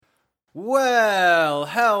Well,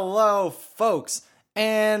 hello, folks,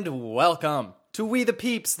 and welcome to We the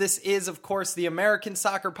Peeps. This is, of course, the American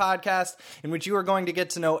Soccer Podcast, in which you are going to get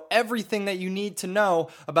to know everything that you need to know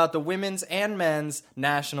about the women's and men's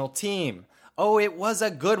national team. Oh, it was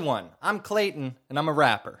a good one. I'm Clayton, and I'm a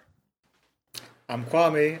rapper. I'm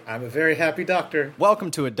Kwame. I'm a very happy doctor.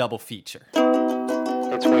 Welcome to a double feature.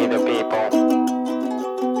 It's we the people.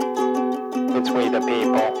 It's we the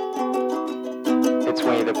people. It's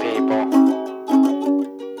we the people.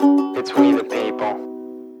 It's we the people.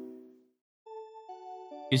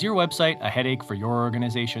 Is your website a headache for your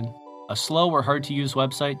organization? A slow or hard-to-use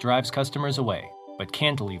website drives customers away, but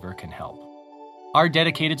Cantilever can help. Our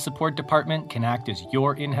dedicated support department can act as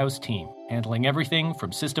your in-house team, handling everything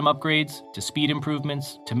from system upgrades to speed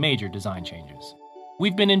improvements to major design changes.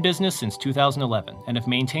 We've been in business since 2011 and have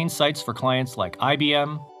maintained sites for clients like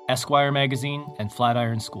IBM, Esquire Magazine, and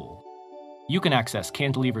Flatiron School. You can access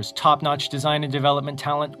Cantilever's top-notch design and development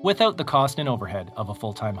talent without the cost and overhead of a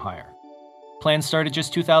full-time hire. Plans start at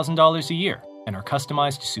just $2,000 a year and are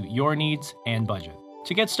customized to suit your needs and budget.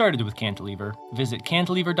 To get started with Cantilever, visit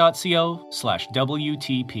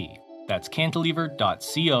cantilever.co/WTP. That's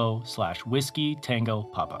cantilever.co/Whiskey Tango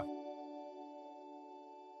Papa.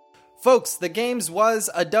 Folks, the games was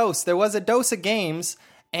a dose. There was a dose of games,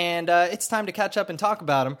 and it's time to catch up and talk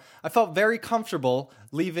about them. I felt very comfortable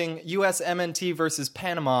leaving US MNT versus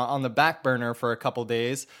Panama on the back burner for a couple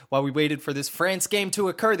days while we waited for this France game to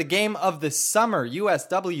occur. The game of the summer,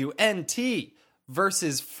 USWNT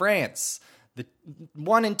versus France. The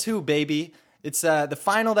 1 and 2, baby. It's the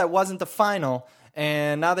final that wasn't the final,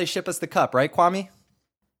 and now they ship us the cup, right, Kwame?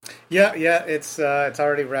 Yeah, it's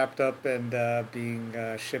already wrapped up and being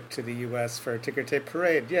shipped to the U.S. for a ticker tape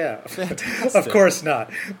parade. Yeah, Fantastic. Of course not.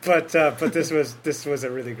 But this was a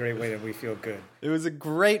really great win, and we feel good. It was a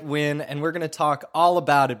great win, and we're going to talk all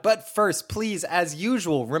about it. But first, please, as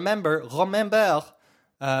usual, remember,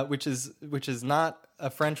 which is not a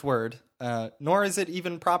French word, nor is it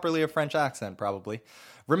even properly a French accent, probably.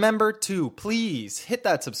 Remember to please hit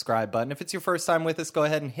that subscribe button. If it's your first time with us, go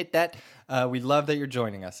ahead and hit that. We love that you're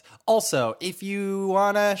joining us. Also, if you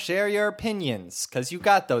want to share your opinions, because you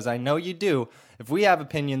got those, I know you do. If we have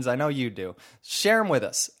opinions, I know you do. Share them with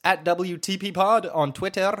us at WTP Pod on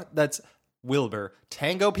Twitter. That's Wilbur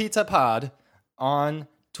Tango Pizza Pod on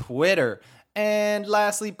Twitter. And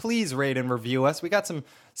lastly, please rate and review us. We got some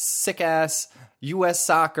sick-ass U.S.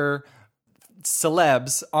 soccer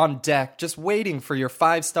celebs on deck just waiting for your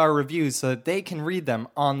 5-star reviews so that they can read them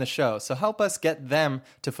on the show. So help us get them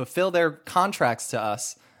to fulfill their contracts to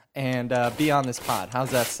us and be on this pod.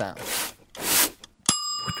 How's that sound?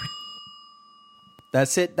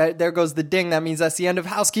 That's it. There goes the ding. That means that's the end of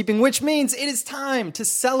housekeeping, which means it is time to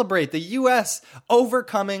celebrate the U.S.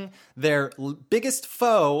 overcoming their biggest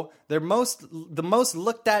foe, the most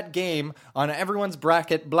looked at game on everyone's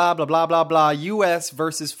bracket, blah, blah, blah, blah, blah, U.S.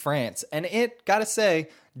 versus France. And it, gotta say,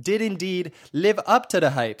 did indeed live up to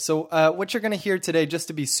the hype. So what you're going to hear today, just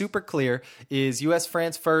to be super clear, is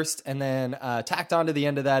U.S.-France first, and then tacked on to the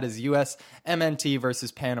end of that is U.S.-MNT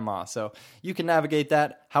versus Panama. So you can navigate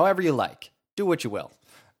that however you like. Do what you will.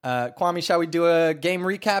 Kwame, shall we do a game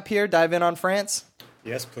recap here? Dive in on France?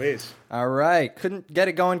 Yes, please. All right. Couldn't get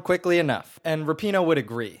it going quickly enough. And Rapinoe would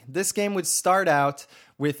agree. This game would start out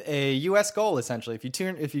with a U.S. goal, essentially. If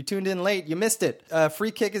you tuned in late, you missed it.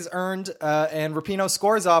 Free kick is earned, and Rapinoe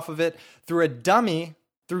scores off of it through a dummy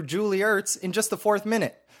through Julie Ertz in just the 4th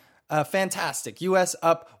minute. Fantastic. U.S.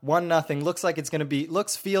 up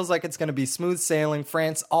 1-0. Feels like it's going to be smooth sailing.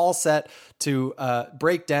 France all set to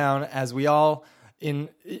break down, as we all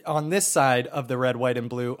on this side of the red, white, and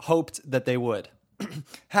blue hoped that they would.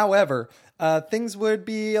 However, things would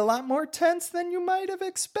be a lot more tense than you might have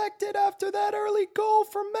expected after that early goal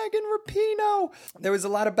from Megan Rapinoe. There was a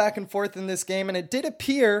lot of back and forth in this game, and it did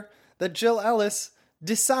appear that Jill Ellis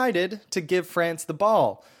decided to give France the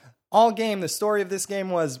ball. All game, the story of this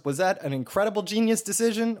game was that an incredible genius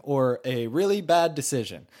decision or a really bad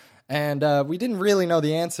decision? And we didn't really know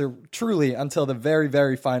the answer truly until the very,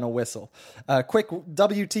 very final whistle. Quick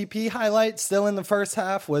WTP highlight still in the first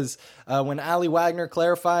half was when Ali Wagner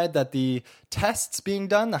clarified that the tests being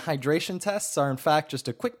done, the hydration tests, are in fact just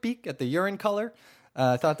a quick peek at the urine color.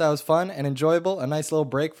 I thought that was fun and enjoyable. A nice little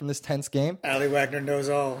break from this tense game. Ali Wagner knows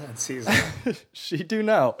all and sees all. She do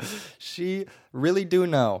know. She really do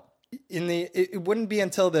know. It wouldn't be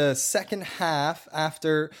until the second half,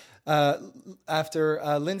 after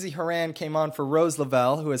after Lindsey Horan came on for Rose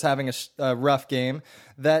Lavelle, who was having a rough game,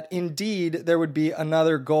 that indeed there would be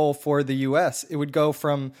another goal for the U.S. It would go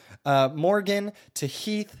from Morgan to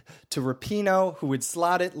Heath to Rapinoe, who would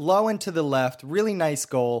slot it low and to the left. Really nice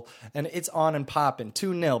goal, and it's on and popping,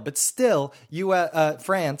 2-0. But still,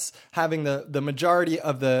 France having the majority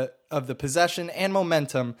of the possession and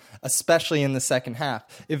momentum, especially in the second half.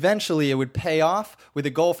 Eventually, it would pay off with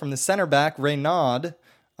a goal from the center back, Reynaud.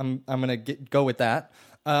 I'm going to go with that.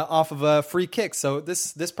 Off of a free kick. So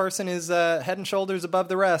this person is head and shoulders above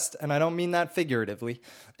the rest, and I don't mean that figuratively.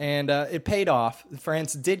 And it paid off.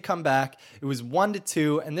 France did come back. It was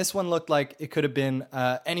 1-2, and this one looked like it could have been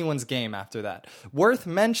anyone's game after that. Worth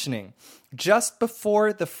mentioning, just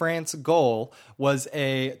before the France goal was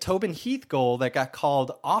a Tobin Heath goal that got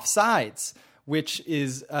called offsides, which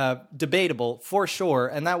is debatable for sure,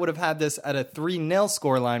 and that would have had this at a 3-0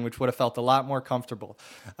 scoreline, which would have felt a lot more comfortable.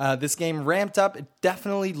 This game ramped up. It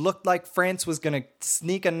definitely looked like France was going to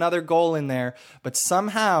sneak another goal in there, but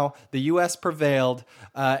somehow the U.S. prevailed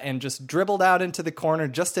and just dribbled out into the corner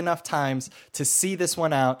just enough times to see this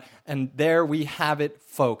one out, and there we have it,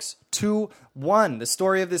 folks. 2-1. The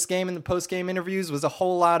story of this game in the post-game interviews was a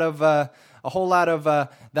whole lot of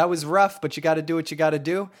that was rough, but you got to do what you got to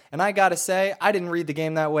do. And I got to say, I didn't read the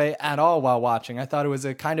game that way at all while watching. I thought it was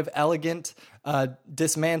a kind of elegant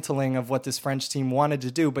dismantling of what this French team wanted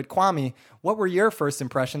to do. But Kwame, what were your first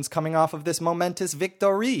impressions coming off of this momentous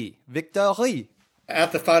victory? At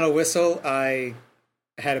the final whistle, I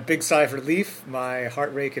had a big sigh of relief. My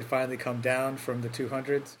heart rate had finally come down from the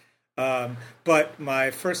 200s. But my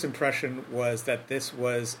first impression was that this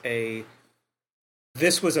was a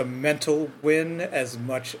mental win as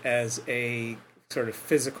much as a sort of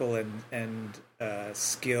physical and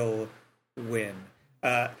skill win.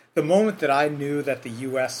 The moment that I knew that the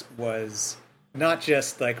U.S. was not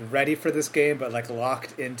just like ready for this game, but like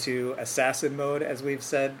locked into assassin mode, as we've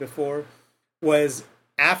said before, was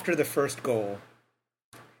after the first goal.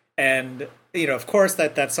 And, you know, of course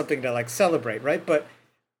that's something to like celebrate, right? But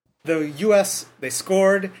the U.S., they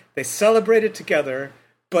scored, they celebrated together,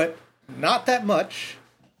 but not that much.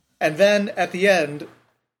 And then at the end,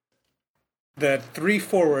 the three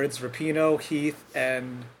forwards, Rapinoe, Heath,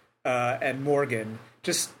 and Morgan,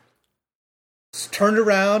 just turned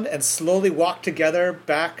around and slowly walked together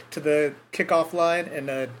back to the kickoff line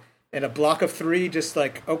in a block of three, just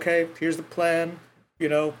like, okay, here's the plan. You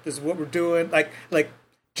know, this is what we're doing. Like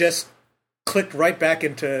just clicked right back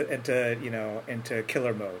into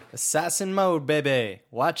killer mode. Assassin mode, baby.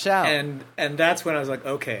 Watch out. And that's when I was like,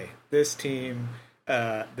 okay, this team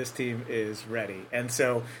is ready. And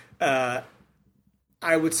so I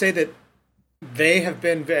would say that they have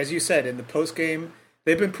been, as you said, in the post game,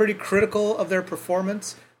 they've been pretty critical of their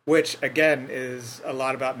performance, which again is a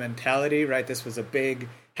lot about mentality, right? This was a big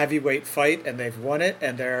heavyweight fight and they've won it,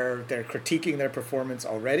 and they're critiquing their performance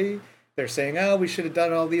already. They're saying, oh, we should have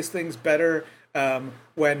done all these things better,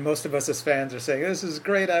 when most of us as fans are saying, this is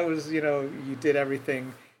great, you did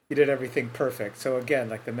everything perfect. So again,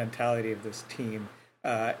 like the mentality of this team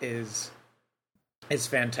is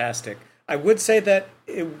fantastic. I would say that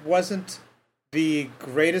it wasn't the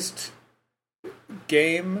greatest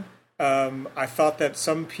game. I thought that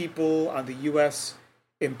some people on the U.S.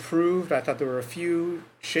 improved. I thought there were a few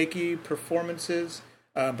shaky performances,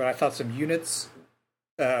 but I thought some units,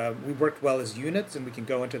 we worked well as units, and we can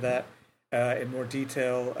go into that in more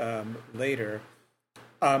detail later.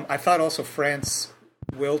 I thought also France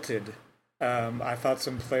wilted. I thought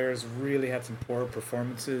some players really had some poor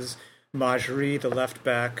performances. Majri, the left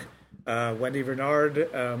back, Wendy Renard,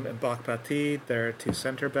 and Bakpati, their two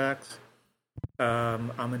center backs.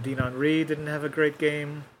 Amandine Henry didn't have a great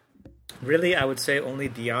game. Really, I would say only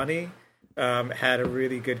Diani had a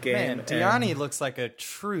really good game. Man, Diani looks like a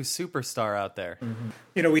true superstar out there. Mm-hmm.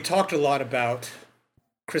 You know, we talked a lot about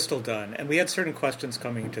Crystal Dunn, and we had certain questions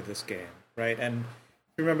coming into this game, right? And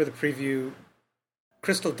if you remember the preview,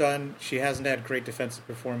 Crystal Dunn, she hasn't had great defensive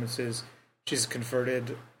performances. She's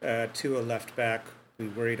converted to a left back. We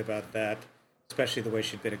worried about that, especially the way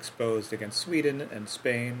she'd been exposed against Sweden and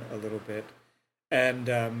Spain a little bit. And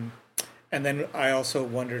then I also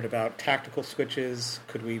wondered about tactical switches.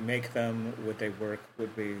 Could we make them? Would they work?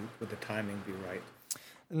 Would the timing be right?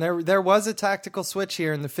 And there was a tactical switch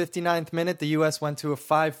here in the 59th minute. The U.S. went to a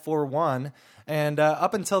 5-4-1. And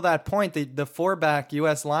up until that point, the 4-back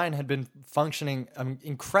U.S. line had been functioning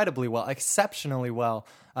incredibly well, exceptionally well,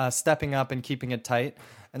 stepping up and keeping it tight.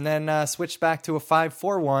 And then switched back to a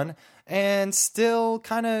 5-4-1 and still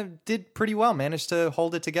kind of did pretty well, managed to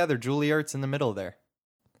hold it together. Julie Ertz in the middle there.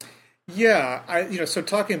 Yeah, so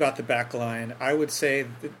talking about the back line, I would say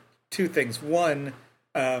that two things. One,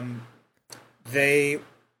 they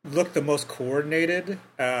looked the most coordinated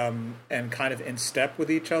and kind of in step with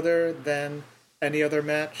each other than any other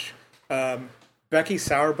match. Becky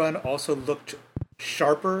Sauerbund also looked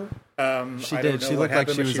sharper. She did. She looked like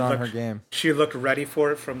she was on her game. She looked ready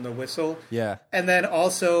for it from the whistle. Yeah. And then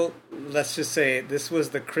also, let's just say, this was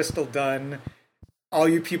the Crystal Dunn, all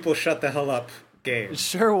you people shut the hell up game. It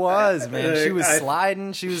sure was, man. She was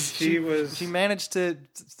sliding. She managed to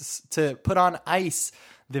put on ice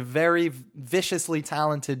the very viciously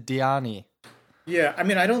talented Diani. Yeah, I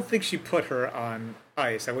mean, I don't think she put her on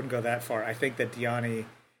ice. I wouldn't go that far. I think that Diani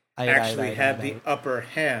actually had the upper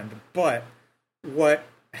hand. But what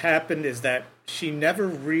happened is that she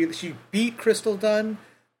beat Crystal Dunn,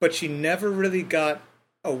 but she never really got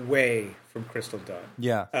away from Crystal Dunn.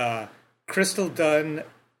 Yeah. Crystal Dunn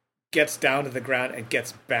gets down to the ground and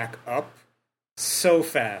gets back up so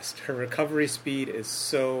fast. Her recovery speed is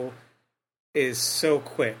so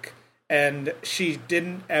quick, and she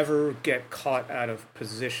didn't ever get caught out of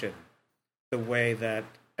position the way that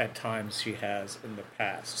at times she has in the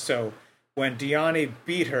past. So when Diani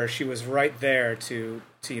beat her, she was right there to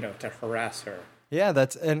harass her. Yeah,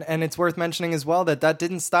 that's and it's worth mentioning as well that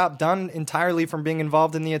didn't stop Dunn entirely from being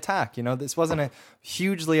involved in the attack. You know, this wasn't a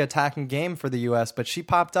hugely attacking game for the U.S., but she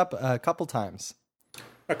popped up a couple times.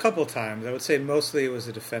 A couple times, I would say mostly it was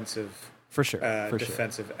a defensive,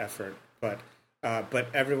 defensive effort, but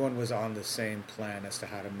everyone was on the same plan as to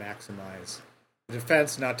how to maximize the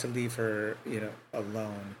defense, not to leave her,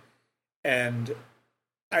 alone. And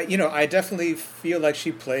I definitely feel like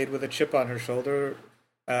she played with a chip on her shoulder.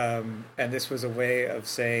 And this was a way of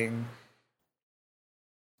saying,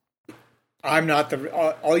 I'm not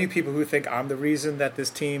all you people who think I'm the reason that this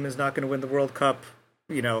team is not going to win the World Cup,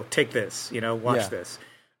 take this, watch this.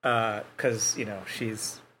 Because,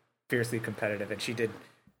 she's fiercely competitive and she did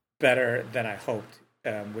better than I hoped,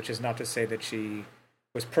 which is not to say that she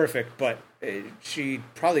was perfect, but she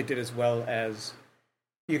probably did as well as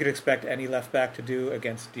you could expect any left back to do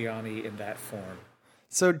against Diani in that form.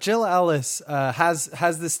 So Jill Ellis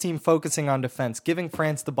has this team focusing on defense, giving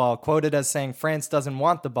France the ball, quoted as saying France doesn't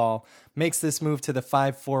want the ball, makes this move to the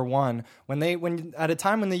 5-4-1 when at a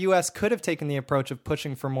time when the U.S. could have taken the approach of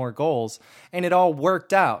pushing for more goals, and it all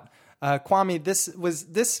worked out. Kwame,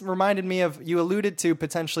 this reminded me of, you alluded to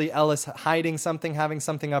potentially Ellis hiding something, having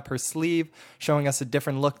something up her sleeve, showing us a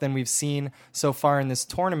different look than we've seen so far in this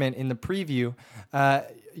tournament in the preview.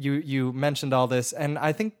 You mentioned all this, and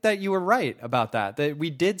I think that you were right about that we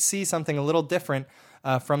did see something a little different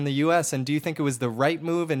from the U.S., and do you think it was the right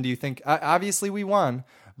move, and do you think, obviously we won,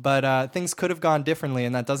 but things could have gone differently,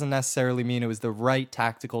 and that doesn't necessarily mean it was the right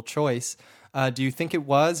tactical choice. Do you think it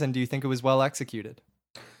was, and do you think it was well executed?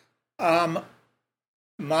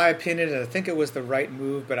 My opinion is I think it was the right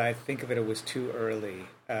move, but I think that it was too early.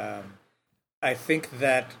 I think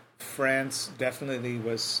that France definitely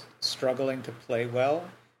was struggling to play well,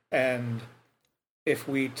 and if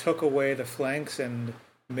we took away the flanks and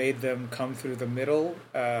made them come through the middle,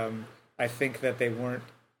 I think that they weren't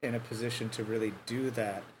in a position to really do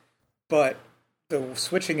that. But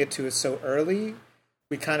switching it to it so early,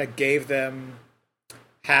 we kind of gave them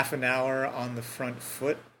half an hour on the front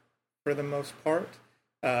foot for the most part,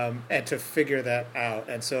 and to figure that out.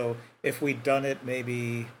 And so if we'd done it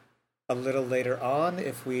maybe a little later on,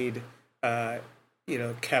 if we'd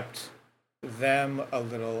kept them a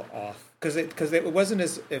little off, because it wasn't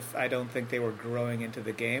as if I don't think they were growing into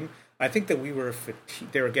the game. I think that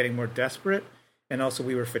they were getting more desperate, and also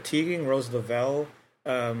we were fatiguing Rose Lavelle.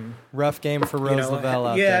 Rough game for Rose Lavelle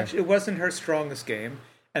out there. Yeah, it wasn't her strongest game,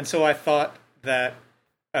 and so I thought that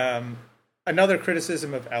another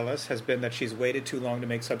criticism of Ellis has been that she's waited too long to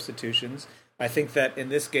make substitutions. I think that in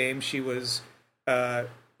this game she was,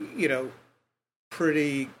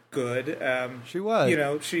 pretty good. She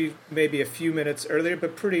was. She maybe a few minutes earlier,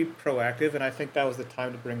 but pretty proactive, and I think that was the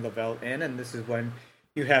time to bring Lavelle in, and this is when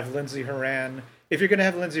you have Lindsey Horan. If you're going to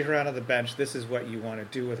have Lindsey Horan on the bench, this is what you want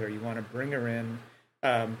to do with her. You want to bring her in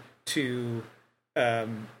to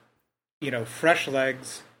fresh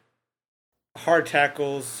legs, hard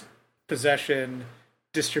tackles, possession,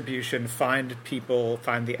 distribution, find people,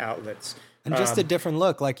 find the outlets. And just a different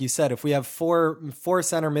look, like you said. If we have four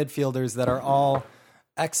center midfielders that are all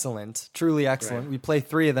excellent, truly excellent, right. We play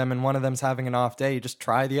three of them and one of them's having an off day, you just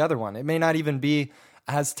try the other one. It may not even be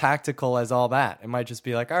as tactical as all that. It might just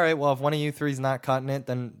be like, all right, well, if one of you three's not cutting it,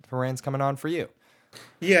 then Horan's coming on for you.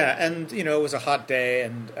 Yeah, and, it was a hot day,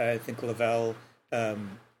 and I think Lavelle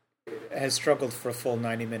has struggled for a full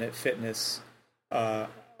 90-minute fitness all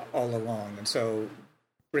along. And so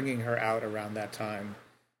bringing her out around that time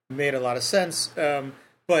made a lot of sense. But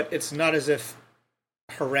but it's not as if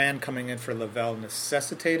Haran coming in for Lavelle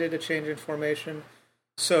necessitated a change in formation.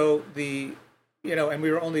 So and we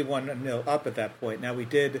were only 1-0 up at that point. Now we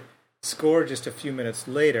did score just a few minutes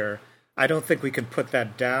later. I don't think we can put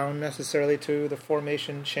that down necessarily to the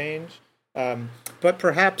formation change. But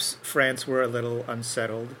perhaps France were a little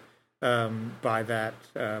unsettled by that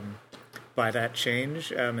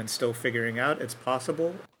change and still figuring out it's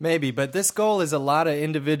possible. Maybe, but this goal is a lot of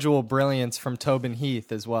individual brilliance from Tobin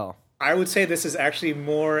Heath as well. I would say this is actually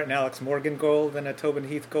more an Alex Morgan goal than a Tobin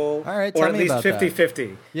Heath goal. All right, tell me about that. Or at least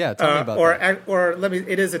 50-50. Yeah, tell me about that.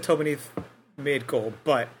 It is a Tobin Heath made goal,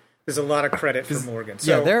 but there's a lot of credit for Morgan.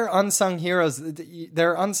 So, yeah, they're unsung heroes.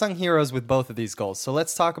 They're unsung heroes with both of these goals. So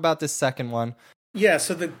let's talk about this second one. Yeah,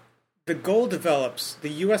 so the goal develops. The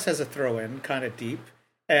U.S. has a throw-in kind of deep,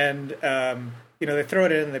 and they throw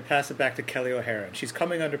it in and they pass it back to Kelly O'Hara. And she's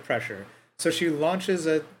coming under pressure. So she launches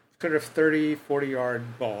a sort of 30,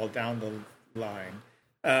 40-yard ball down the line.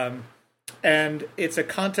 And it's a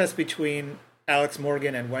contest between Alex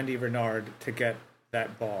Morgan and Wendy Renard to get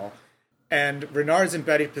that ball. And Renard's in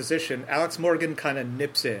better position. Alex Morgan kind of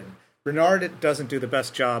nips in. Renard doesn't do the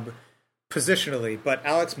best job positionally, but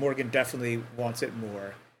Alex Morgan definitely wants it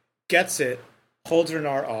more. Gets it, holds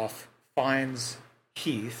Renard off, finds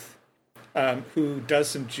Heath, who does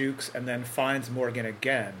some jukes, and then finds Morgan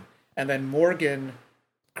again. And then Morgan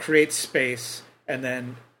creates space and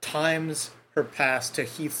then times her pass to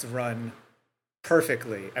Heath's run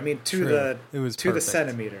perfectly. I mean, to the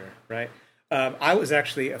centimeter, right? I was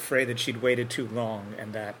actually afraid that she'd waited too long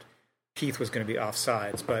and that Heath was going to be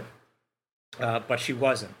offsides, but she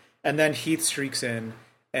wasn't. And then Heath streaks in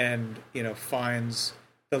and finds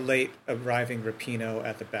the late arriving Rapinoe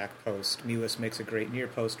at the back post. Mewis makes a great near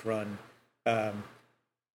post run.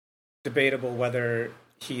 Debatable whether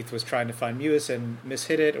Heath was trying to find Mewis and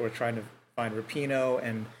mishit it, or trying to find Rapinoe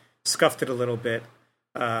and scuffed it a little bit.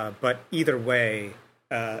 But either way,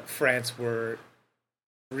 France were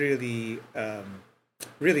really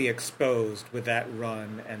exposed with that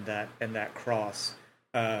run and that cross.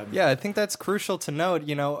 Yeah, I think that's crucial to note.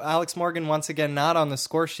 Alex Morgan once again not on the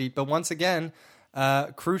score sheet, but once again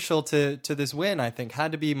crucial to this win. I think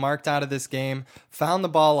had to be marked out of this game. Found the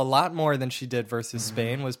ball a lot more than she did versus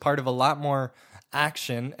Spain. Was part of a lot more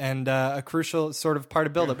action and a crucial sort of part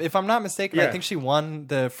of buildup. If I'm not mistaken, I think she won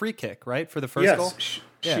the free kick, right, for the first goal?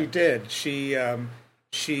 Yes, she did.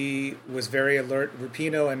 She was very alert.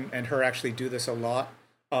 Rapinoe and her actually do this a lot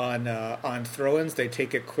on throw-ins. They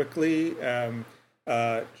take it quickly.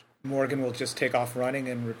 Morgan will just take off running,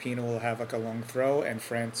 and Rapinoe will have like a long throw, and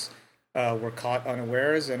France were caught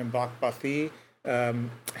unawares, and Mbak Bathi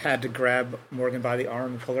had to grab Morgan by the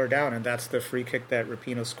arm and pull her down, and that's the free kick that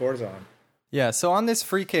Rapinoe scores on. Yeah, so on this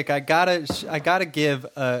free kick, I gotta give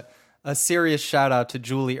a serious shout out to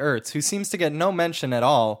Julie Ertz, who seems to get no mention at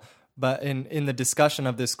all, but in the discussion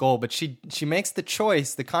of this goal. But she makes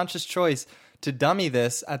the conscious choice to dummy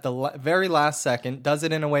this at the very last second. Does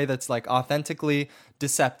it in a way that's like authentically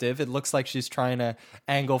deceptive. It looks like she's trying to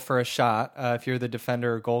angle for a shot if you're the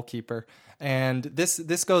defender or goalkeeper. And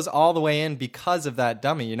this goes all the way in because of that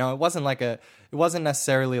dummy. It wasn't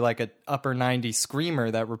necessarily like a upper 90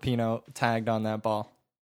 screamer that Rapinoe tagged on that ball.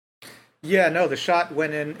 Yeah, no, the shot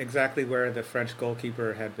went in exactly where the French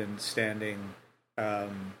goalkeeper had been standing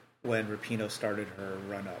when Rapinoe started her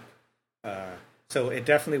run up. So it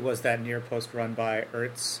definitely was that near post run by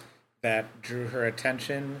Ertz that drew her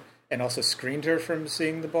attention and also screened her from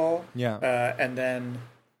seeing the ball. Yeah, and then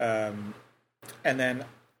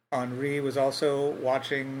Henry was also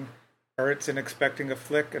watching Ertz and expecting a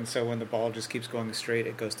flick, and so when the ball just keeps going straight,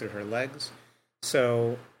 it goes through her legs.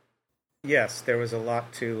 So, yes, there was a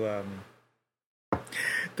lot to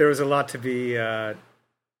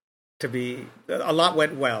be. A lot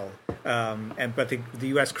went well, but the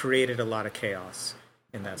U.S. created a lot of chaos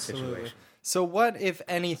in that situation. So what, if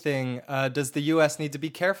anything, does the U.S. need to be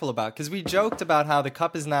careful about? Because we joked about how the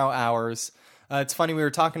cup is now ours. It's funny, we were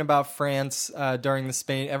talking about France during the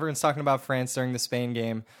Spain. Everyone's talking about France during the Spain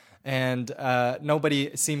game, and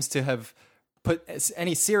nobody seems to have put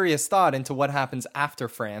any serious thought into what happens after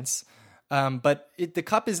France. But the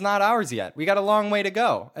cup is not ours yet. We got a long way to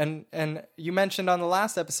go. And you mentioned on the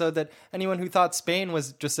last episode that anyone who thought Spain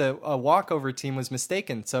was just a walkover team was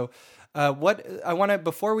mistaken. So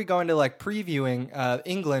before we go into like previewing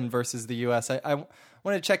England versus the US, I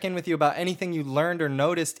want to check in with you about anything you learned or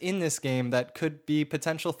noticed in this game that could be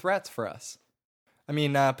potential threats for us. I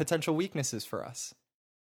mean, potential weaknesses for us.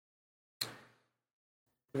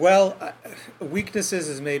 Well, weaknesses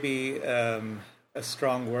is maybe a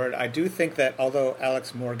strong word. I do think that although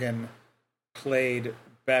Alex Morgan played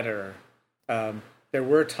better, there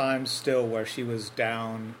were times still where she was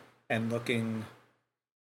down and looking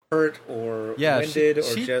hurt or winded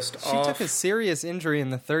or just off. She took a serious injury in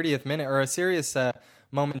the 30th minute, or a serious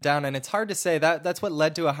moment down, and it's hard to say. That's what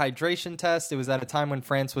led to a hydration test. It was at a time when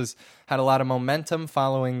France had a lot of momentum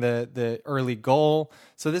following the early goal.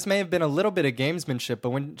 So this may have been a little bit of gamesmanship, but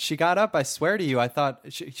when she got up, I swear to you, I thought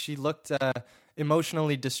she looked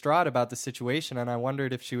emotionally distraught about the situation, and I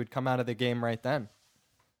wondered if she would come out of the game right then.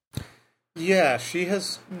 Yeah, she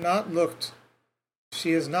has not looked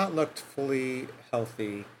fully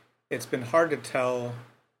healthy. It's been hard to tell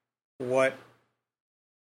what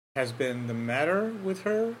has been the matter with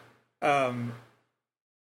her.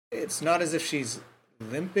 It's not as if she's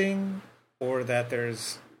limping or that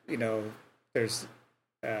there's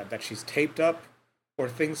that she's taped up or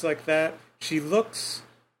things like that. She looks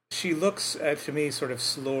to me sort of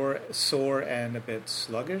sore and a bit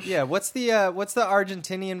sluggish. Yeah, what's the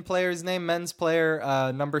Argentinian player's name? Men's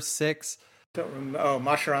player, number 6. Don't remember. Oh,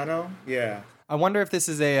 Mascherano? Yeah. I wonder if this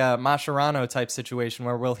is a Mascherano type situation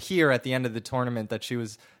where we'll hear at the end of the tournament that she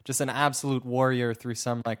was just an absolute warrior through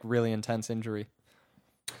some like really intense injury.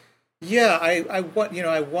 Yeah, I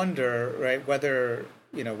wonder, right, whether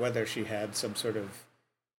she had some sort of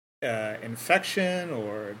infection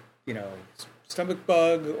or stomach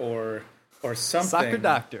bug or something. Soccer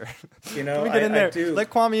doctor. Let me get in there. Let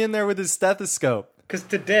Kwame in there with his stethoscope. Because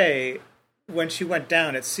today, when she went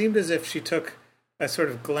down, it seemed as if she took a sort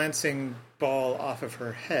of glancing ball off of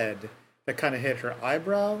her head that kind of hit her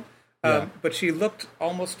eyebrow. Yeah. But she looked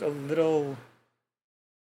almost a little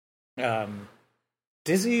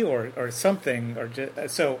dizzy or something.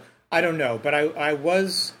 So I don't know. But I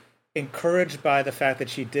was encouraged by the fact that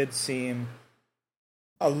she did seem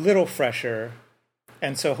a little fresher.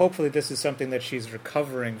 And so hopefully this is something that she's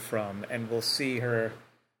recovering from, and we'll see her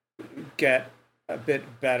get a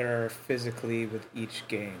bit better physically with each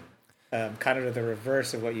game. Kind of the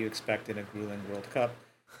reverse of what you expect in a grueling World Cup.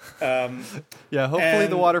 Yeah, hopefully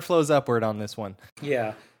the water flows upward on this one.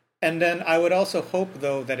 Yeah. And then I would also hope,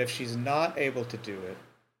 though, that if she's not able to do it,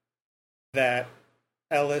 that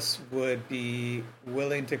Ellis would be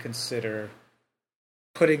willing to consider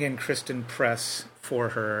putting in Kristen Press for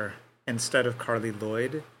her instead of Carly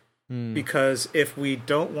Lloyd. Because if we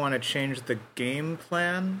don't want to change the game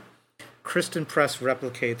plan, Kristen Press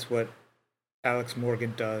replicates what Alex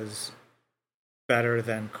Morgan does better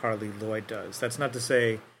than Carly Lloyd does. That's not to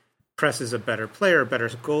say Press is a better player, better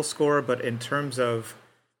goal scorer, but in terms of,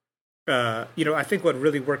 I think what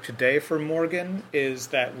really worked today for Morgan is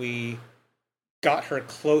that we got her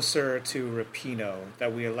closer to Rapinoe,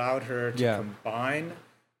 that we allowed her to combine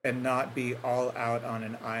and not be all out on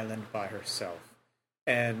an island by herself.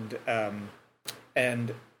 And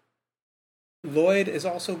Lloyd is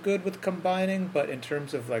also good with combining, but in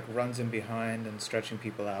terms of like runs in behind and stretching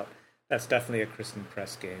people out, that's definitely a Kristen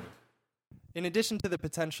Press game. In addition to the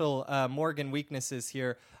potential Morgan weaknesses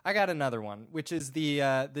here, I got another one, which is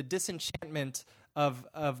the disenchantment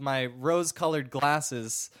of my rose-colored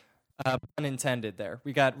glasses, pun intended there.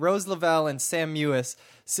 We got Rose Lavelle and Sam Mewis.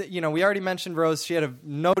 We already mentioned Rose. She had a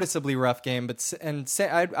noticeably rough game,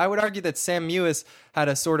 I would argue that Sam Mewis had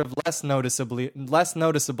a sort of less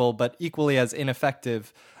noticeable but equally as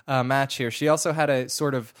ineffective match here. She also had a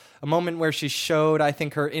sort of a moment where she showed, I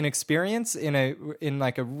think, her inexperience in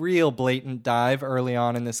like a real blatant dive early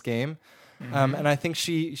on in this game. And I think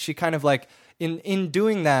she kind of like in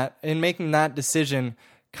doing that, in making that decision,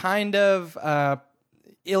 kind of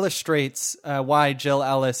illustrates why Jill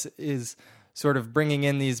Ellis is sort of bringing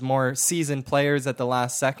in these more seasoned players at the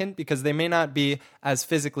last second, because they may not be as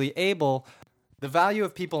physically able. The value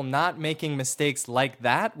of people not making mistakes like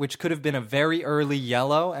that, which could have been a very early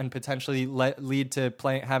yellow and potentially lead to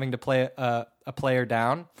having to play a player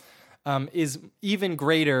down, is even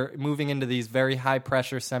greater moving into these very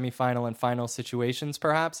high-pressure semifinal and final situations,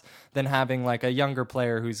 perhaps, than having like a younger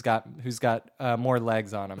player who's got more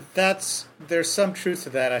legs on him. There's some truth to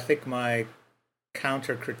that. I think my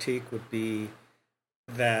counter critique would be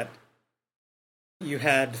that you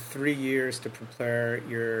had 3 years to prepare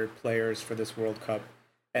your players for this World Cup,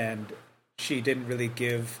 and she didn't really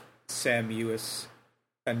give Sam Mewis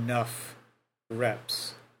enough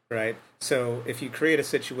reps, right? So if you create a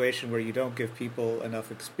situation where you don't give people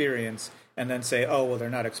enough experience and then say, oh, well, they're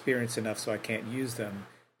not experienced enough, so I can't use them,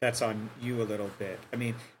 that's on you a little bit. I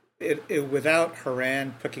mean, without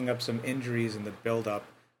Horan picking up some injuries in the build-up,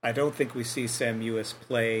 I don't think we see Sam Mewis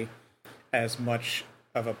play as much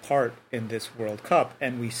of a part in this World Cup,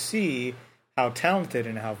 and we see how talented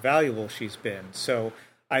and how valuable she's been. So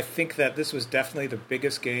I think that this was definitely the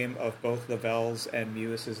biggest game of both Lavelle's and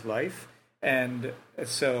Mewis's life, and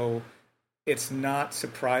so it's not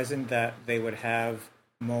surprising that they would have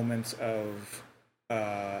moments of,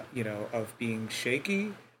 of being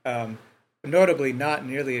shaky. Notably, not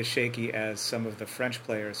nearly as shaky as some of the French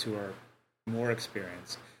players who are more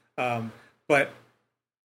experienced. But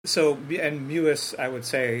so, and Mewis, I would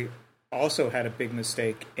say, also had a big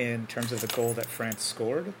mistake in terms of the goal that France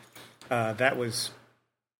scored. That was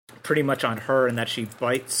pretty much on her, in that she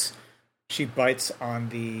bites on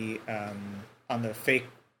the fake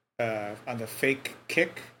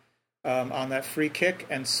kick, on that free kick,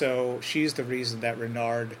 and so she's the reason that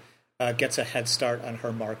Renard gets a head start on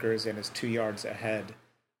her markers and is 2 yards ahead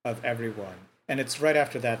of everyone. And it's right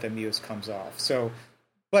after that Mewis comes off. So,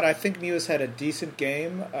 but I think Mewis had a decent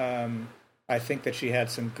game. I think that she had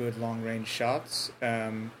some good long range shots,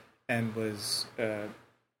 and was a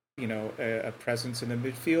presence in the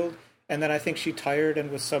midfield. And then I think she tired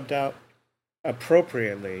and was subbed out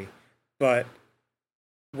appropriately. But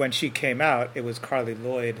when she came out, it was Carly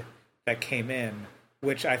Lloyd that came in,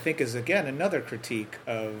 which I think is, again, another critique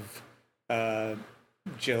of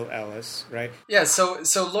Jill Ellis, right? Yeah, so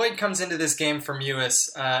Lloyd comes into this game for Mewis,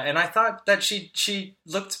 and I thought that she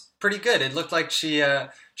looked pretty good. It looked like she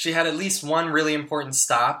had at least one really important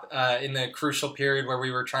stop in the crucial period where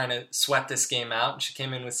we were trying to sweat this game out. She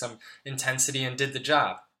came in with some intensity and did the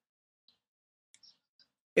job.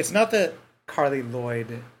 It's not that Carly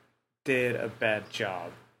Lloyd did a bad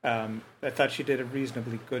job. I thought she did a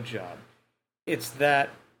reasonably good job. It's that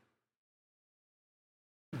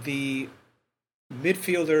the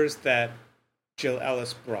midfielders that Jill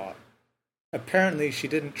Ellis brought, apparently she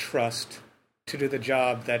didn't trust to do the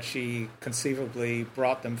job that she conceivably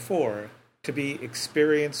brought them for, to be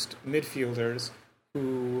experienced midfielders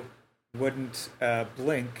who wouldn't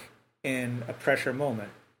blink in a pressure moment.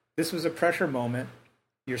 This was a pressure moment.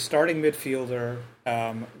 Your starting midfielder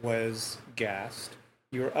was gassed.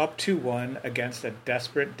 You're up 2-1 against a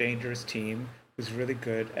desperate, dangerous team who's really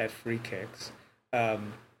good at free kicks.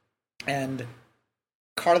 And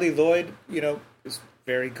Carly Lloyd, is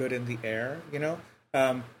very good in the air,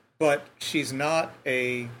 but she's not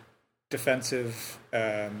a defensive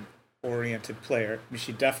oriented player. I mean,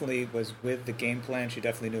 she definitely was with the game plan. She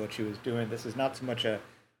definitely knew what she was doing. This is not so much a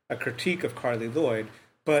critique of Carly Lloyd,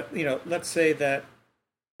 but, let's say that,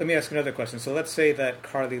 let me ask another question. So let's say that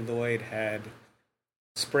Carly Lloyd had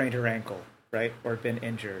sprained her ankle, right? Or been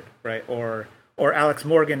injured, right? Or Alex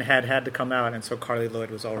Morgan had to come out, and so Carly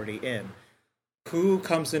Lloyd was already in. Who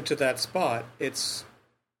comes into that spot? It's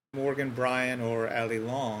Morgan Bryan or Ali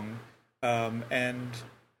Long. I'm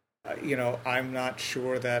not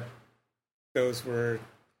sure that those were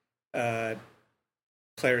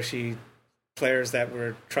players that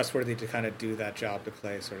were trustworthy to kind of do that job, to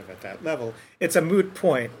play sort of at that level. It's a moot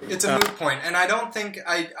point. It's a moot point, and I don't think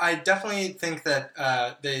I definitely think that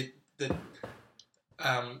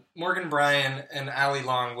Morgan Bryan and Ali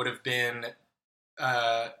Long would have been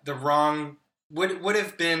the wrong would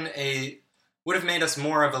have made us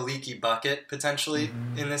more of a leaky bucket potentially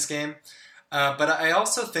in this game. But I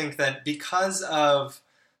also think that because of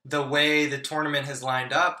the way the tournament has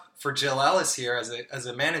lined up for Jill Ellis here as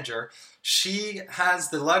a manager, she has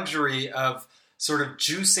the luxury of sort of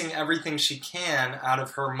juicing everything she can out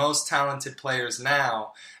of her most talented players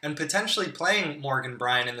now, and potentially playing Morgan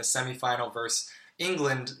Bryan in the semifinal versus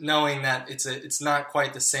England, knowing that it's not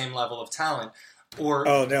quite the same level of talent. Or,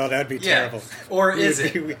 oh no, that'd be terrible. Or is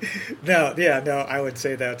it? No, I would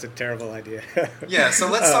say that's a terrible idea. Yeah,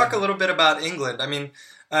 so let's talk a little bit about England. I mean,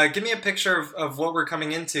 give me a picture of what we're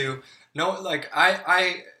coming into. No, like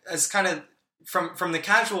I as kind of from the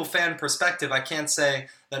casual fan perspective, I can't say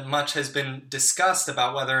that much has been discussed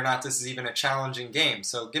about whether or not this is even a challenging game.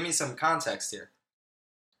 So give me some context here.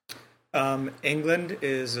 England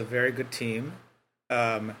is a very good team.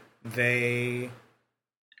 They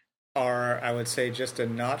are, I would say, just a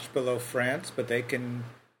notch below France, but they can,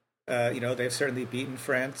 they've certainly beaten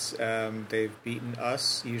France. They've beaten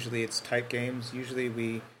us. Usually it's tight games. Usually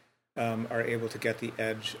we are able to get the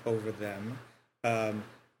edge over them.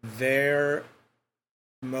 Their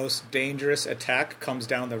most dangerous attack comes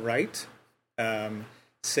down the right,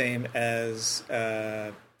 same as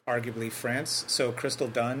arguably France. So Crystal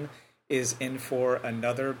Dunn is in for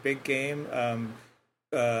another big game.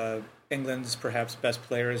 England's perhaps best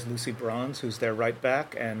player is Lucy Bronze, who's their right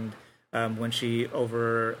back, and when she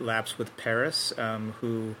overlaps with Paris,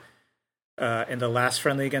 who in the last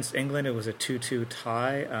friendly against England, it was a 2-2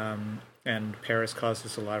 tie, and Paris caused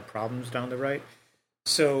us a lot of problems down the right.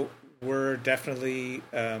 So we're definitely,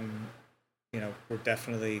 going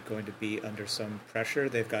to be under some pressure.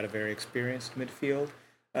 They've got a very experienced midfield.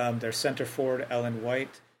 Their center forward, Ellen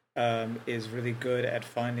White, is really good at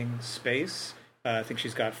finding space. I think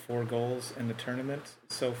she's got 4 goals in the tournament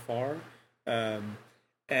so far.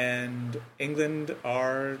 And England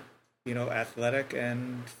are, athletic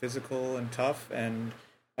and physical and tough, and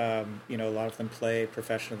a lot of them play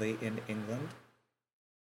professionally in England.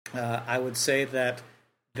 I would say that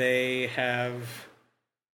they have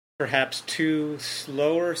perhaps 2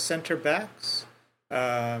 slower center backs,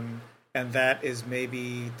 and that is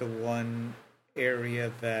maybe the one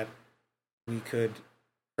area that we could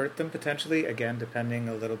hurt them potentially, again, depending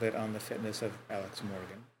a little bit on the fitness of Alex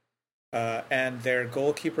Morgan. And their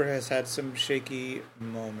goalkeeper has had some shaky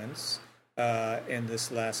moments in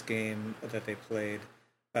this last game that they played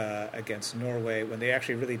against Norway, when they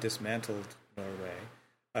actually really dismantled Norway,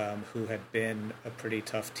 who had been a pretty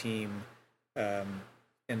tough team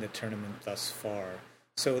in the tournament thus far.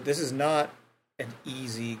 So this is not an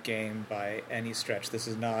easy game by any stretch. This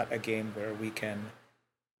is not a game where we can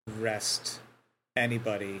rest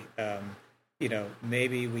anybody.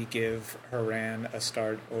 Maybe we give Haran a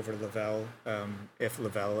start over Lavelle if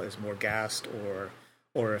Lavelle is more gassed,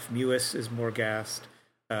 or if Mewis is more gassed.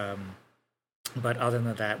 But other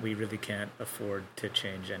than that, we really can't afford to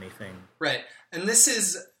change anything. Right. And this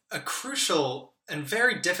is a crucial and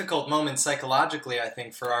very difficult moment psychologically, I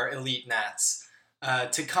think, for our elite Nats.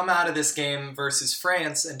 To come out of this game versus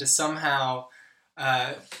France and to somehow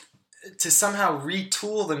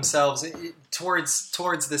retool themselves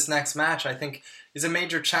towards this next match, I think is a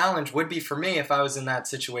major challenge, would be for me if I was in that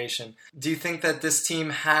situation. Do you think that this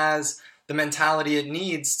team has the mentality it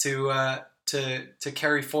needs to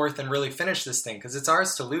carry forth and really finish this thing? Because it's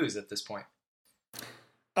ours to lose at this point.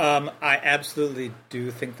 I absolutely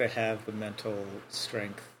do think they have the mental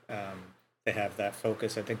strength. They have that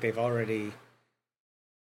focus. I think they've already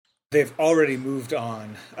moved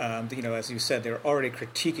on. As you said, they were already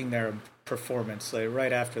critiquing their performance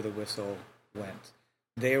right after the whistle went.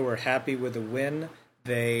 They were happy with the win.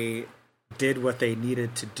 They did what they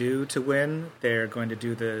needed to do to win. They're going to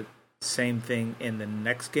do the same thing in the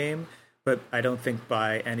next game, but I don't think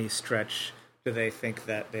by any stretch do they think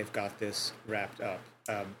that they've got this wrapped up.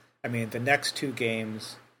 The next 2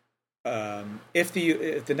 games, if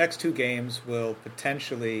the next 2 games will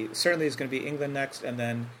potentially, certainly is going to be England next, and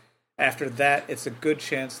then after that, it's a good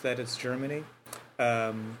chance that it's Germany.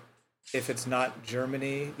 If it's not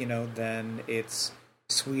Germany, then it's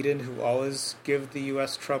Sweden, who always give the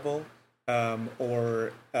U.S. trouble,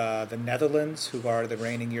 or the Netherlands, who are the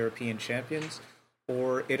reigning European champions,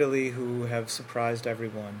 or Italy, who have surprised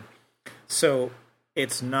everyone. So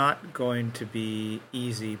it's not going to be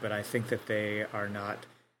easy, but I think that they are not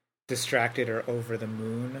distracted or over the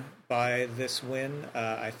moon by this win.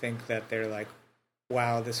 I think that they're like,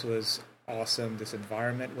 wow, this was awesome. This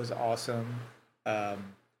environment was awesome.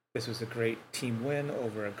 This was a great team win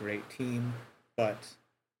over a great team, but,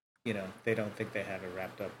 they don't think they have it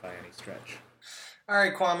wrapped up by any stretch. All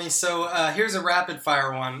right, Kwame, so here's a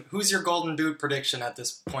rapid-fire one. Who's your Golden Boot prediction at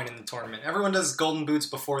this point in the tournament? Everyone does Golden Boots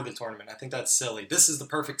before the tournament. I think that's silly. This is the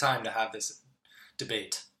perfect time to have this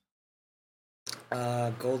debate.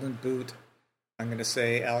 Golden Boot, I'm going to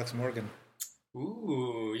say Alex Morgan.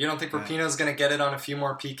 Ooh, you don't think Rapinoe's going to get it on a few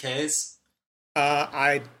more PKs?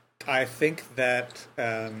 I think that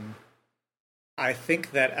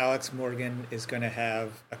Alex Morgan is going to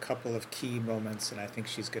have a couple of key moments, and I think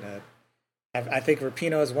she's going to have. I think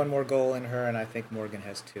Rapinoe has 1 more goal in her, and I think Morgan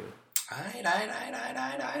has 2. All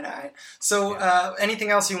right. So, anything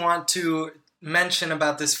else you want to mention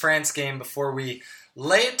about this France game before we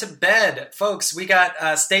lay it to bed? Folks, we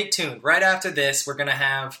got, stay tuned. Right after this, we're going to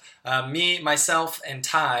have me, myself, and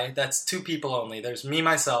Ty. That's 2 people only. There's me,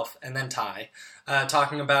 myself, and then Ty,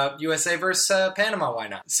 talking about USA versus Panama. Why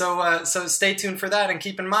not? So stay tuned for that, and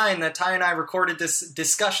keep in mind that Ty and I recorded this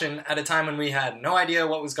discussion at a time when we had no idea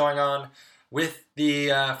what was going on with the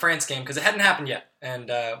France game, because it hadn't happened yet, and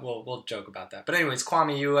we'll joke about that. But anyways,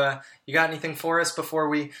 Kwame, you got anything for us before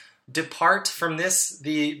we depart from this,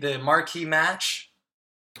 the marquee match?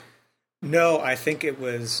 No, I think it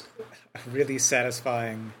was a really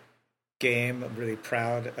satisfying game. I'm really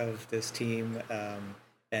proud of this team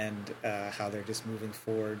and how they're just moving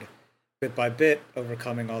forward bit by bit,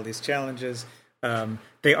 overcoming all these challenges.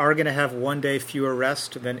 They are going to have 1 day fewer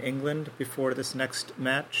rest than England before this next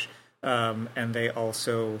match, and they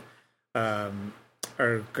also are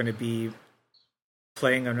going to be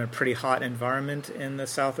playing in a pretty hot environment in the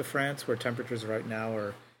south of France, where temperatures right now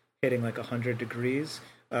are hitting like 100 degrees.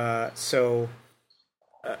 The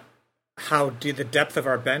depth of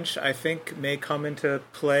our bench, I think, may come into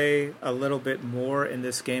play a little bit more in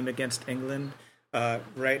this game against England.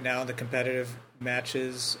 Right now, the competitive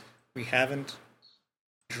matches, we haven't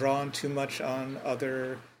drawn too much on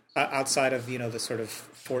other outside of the sort of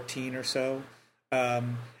 14 or so.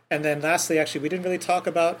 And then lastly, actually, we didn't really talk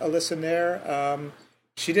about Alyssa Nair.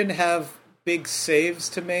 She didn't have big saves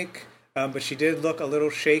to make, but she did look a little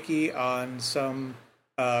shaky on some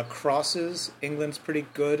crosses. England's pretty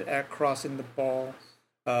good at crossing the ball,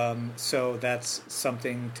 so that's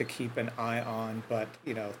something to keep an eye on. But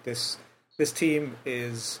this team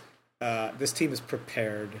is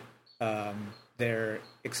prepared. I'm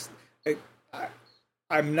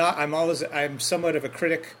somewhat of a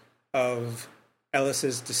critic of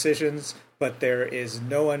Ellis's decisions, but there is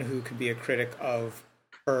no one who can be a critic of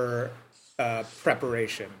her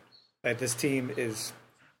preparation. This team is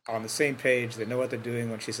on the same page. They know what they're doing.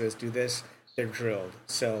 When she says do this, they're drilled.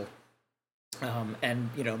 So, and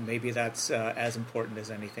maybe that's as important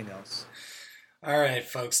as anything else. All right,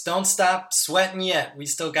 folks, don't stop sweating yet. We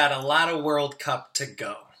still got a lot of World Cup to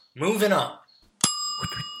go. Moving on.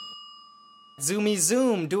 Zoomy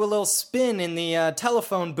zoom, do a little spin in the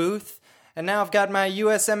telephone booth. And now I've got my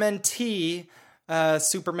USMNT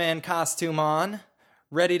Superman costume on,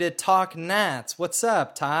 ready to talk Nats. What's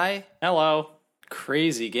up, Ty? Hello.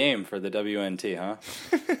 Crazy game for the WNT, huh?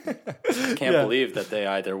 Can't believe that they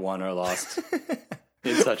either won or lost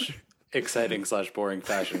in such exciting / boring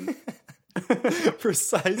fashion.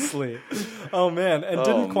 Precisely. Oh, man. And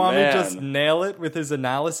didn't Kwame just nail it with his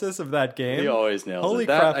analysis of that game? He always nails Holy it.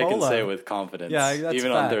 That crapola. I can say with confidence. Yeah, that's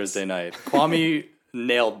even facts. on Thursday night. Kwame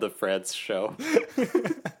nailed the France show.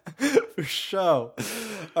 For sure.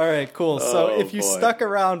 All right, cool. So if you stuck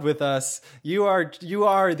around with us, you are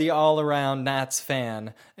the all-around Nats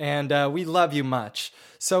fan, and we love you much.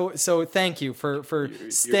 So thank you for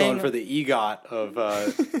staying. You're going for the EGOT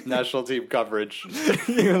of national team coverage.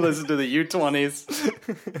 You listen to the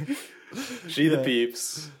U20s. She the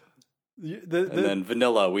peeps. And then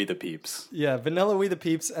Vanilla, we the peeps. Yeah, Vanilla, we the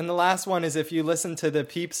peeps. And the last one is if you listen to the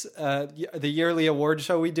peeps, the yearly award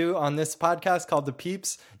show we do on this podcast called The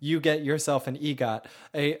Peeps, you get yourself an EGOT,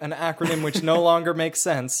 an acronym which no longer makes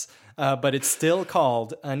sense, but it's still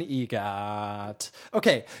called an EGOT.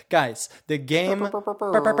 Okay, guys, the game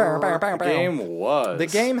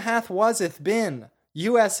hath waseth been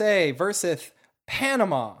USA versus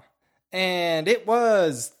Panama. And it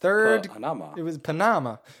was Panama. It was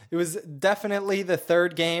Panama. It was definitely the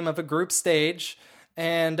third game of a group stage,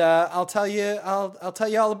 and I'll tell you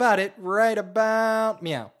all about it right about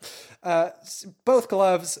meow. Both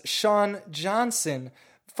gloves, Sean Johnson,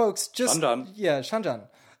 folks. Just Sean John.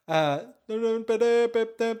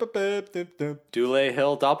 Dule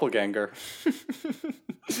Hill doppelganger.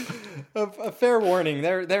 A fair warning.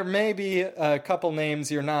 There may be a couple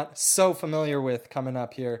names you're not so familiar with coming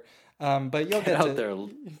up here. But you'll get out there,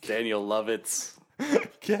 Daniel Lovitz.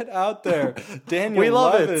 Get out there, Daniel we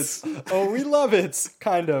love Lovitz. Oh, we love it,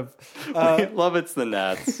 kind of. We love it's the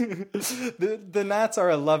Nats. The Nats are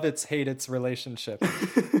a love-it's-hate-it's relationship.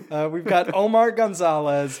 We've got Omar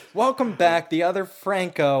Gonzalez. Welcome back, the other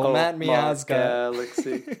Franco, Matt Miazga.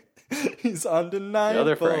 Galaxy. He's undeniable. The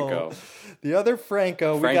other Franco. The other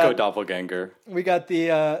Franco. Franco doppelganger. We got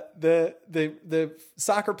the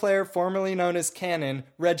soccer player formerly known as Cannon,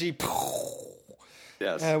 Reggie.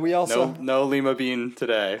 Yes. We also no Lima Bean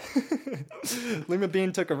today. Lima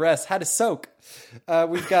Bean took a rest, had a soak.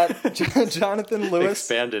 We've got Jonathan Lewis.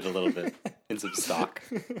 Expanded a little bit in some stock.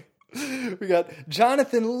 We got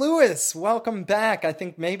Jonathan Lewis. Welcome back. I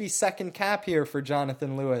think maybe second cap here for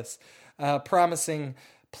Jonathan Lewis. Promising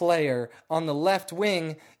player on the left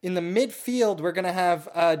wing. In the midfield, we're going to have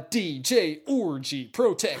DJ Orgy,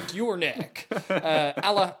 protect your neck. I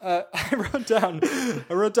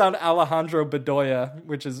wrote down Alejandro Bedoya,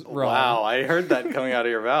 which is wrong. Wow, I heard that coming out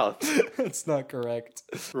of your mouth. It's not correct.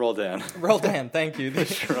 Roldan, thank you.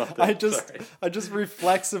 I just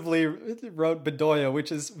reflexively wrote Bedoya,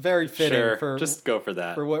 which is very fitting. Sure, just go for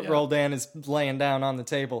that. For what Roldan is laying down on the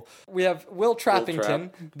table. We have Will Trappington,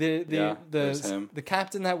 the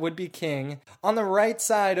captain that would be king. On the right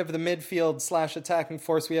side of the midfield / attacking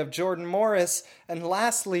force, we have Jordan Morris. And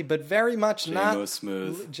lastly, but very much J-Mo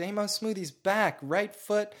Smooth. J-Mo Smooth, he's back. Right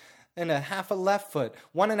foot and a half a left foot.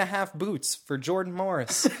 1.5 boots for Jordan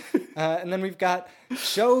Morris. And then we've got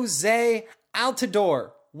Jose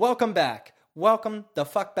Altidore. Welcome back. Welcome the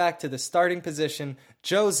fuck back to the starting position.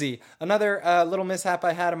 Josie. Another little mishap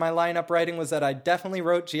I had in my lineup writing was that I definitely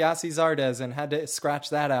wrote Giassi Zardes and had to scratch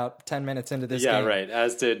that out 10 minutes into this game. Yeah, right.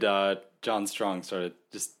 As did John Strong, started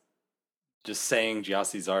just saying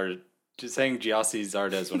Giassi just saying Giassi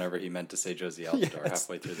Zardes whenever he meant to say Josie Altidore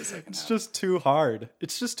halfway through the second half. It's just too hard.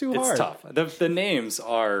 It's tough. The names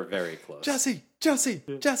are very close. Josie.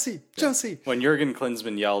 When Jurgen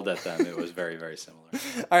Klinsmann yelled at them, it was very, very similar.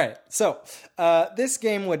 All right, so this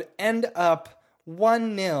game would end up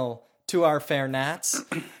 1-0 to our fair Nats,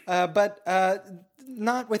 but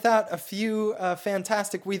not without a few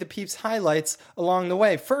fantastic We the Peeps highlights along the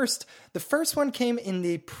way. The first one came in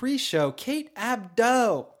the pre-show. Kate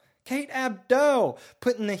Abdo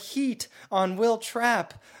putting the heat on Will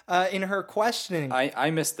Trapp in her questioning.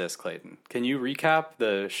 I missed this, Clayton. Can you recap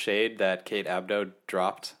the shade that Kate Abdo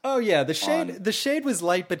dropped? Oh yeah, the shade was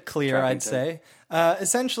light but clear, Trappington. I'd say.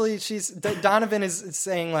 Essentially, Donovan is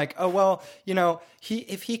saying like, oh well,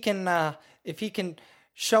 if he can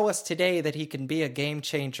show us today that he can be a game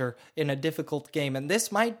changer in a difficult game, and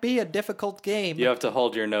this might be a difficult game. You have to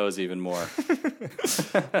hold your nose even more.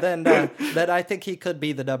 Then that I think he could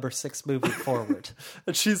be the number 6 moving forward.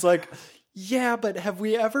 And she's like, yeah, but have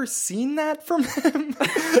we ever seen that from him?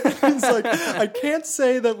 He's like, I can't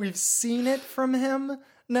say that we've seen it from him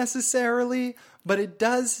necessarily, but it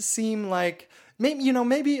does seem like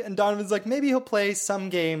maybe, and Donovan's like, maybe he'll play some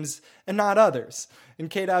games and not others. And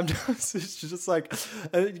Kate Abdo is just like,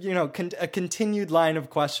 a continued line of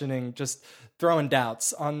questioning, just throwing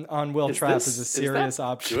doubts on Will Trapp as a serious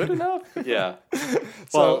option. Good enough? Yeah.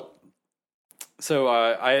 So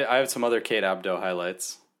I have some other Kate Abdo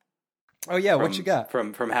highlights. Oh yeah, what you got?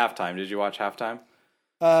 From halftime. Did you watch halftime?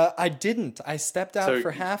 I didn't. I stepped out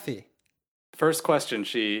for halfie. First question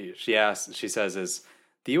she asked, she says, is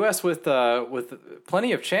the U.S. with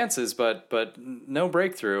plenty of chances, but no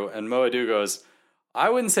breakthrough. And Mo Adu goes, I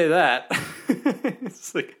wouldn't say that.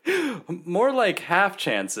 It's like more like half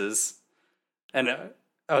chances. And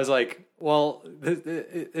I was like, well,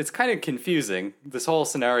 it's kind of confusing, this whole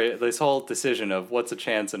scenario, this whole decision of what's a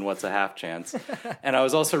chance and what's a half chance. And I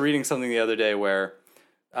was also reading something the other day where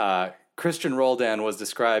Christian Roldan was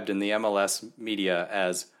described in the MLS media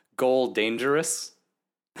as goal dangerous.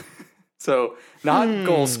 So not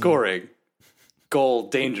goal scoring, goal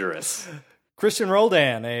dangerous. Christian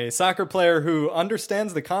Roldan, a soccer player who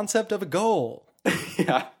understands the concept of a goal.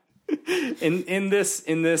 Yeah. In this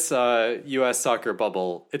U.S. soccer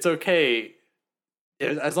bubble, it's okay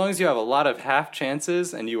as long as you have a lot of half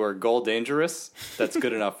chances and you are goal dangerous. That's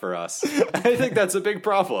good enough for us. I think that's a big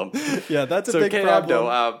problem. Yeah, that's a big problem.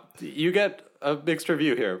 Abdo, you get a mixed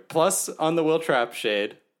review here. Plus on the Will Trapp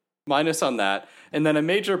shade, minus on that, and then a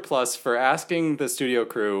major plus for asking the studio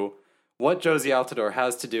crew what Josie Altidore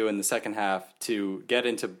has to do in the second half to get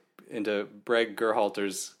into Breg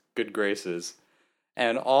Gerhalter's good graces.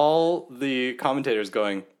 And all the commentators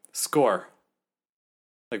going, score.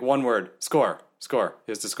 Like one word, score.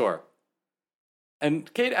 He has to score.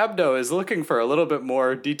 And Kate Abdo is looking for a little bit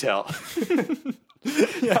more detail.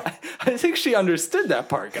 Yeah, I think she understood that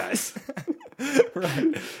part, guys.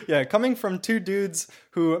 Right. Yeah, coming from two dudes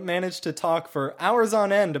who managed to talk for hours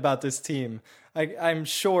on end about this team, I'm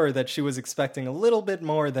sure that she was expecting a little bit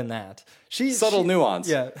more than that. Subtle nuance.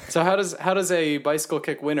 Yeah. So how does a bicycle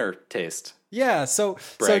kick winner taste? Yeah, so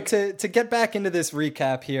to get back into this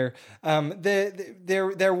recap here,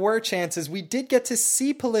 there were chances. We did get to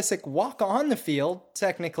see Pulisic walk on the field,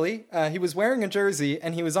 technically. He was wearing a jersey,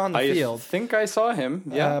 and he was on the field. I think I saw him,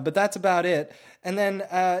 yeah. But that's about it. And then,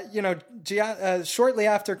 shortly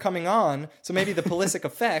after coming on, so maybe the Pulisic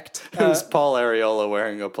effect. It was Paul Areola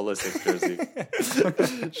wearing a Pulisic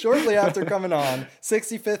jersey. Shortly after coming on,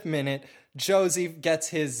 65th minute, Josie gets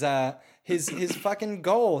his fucking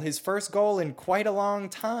goal, his first goal in quite a long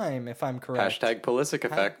time, if I'm correct. Hashtag Pulisic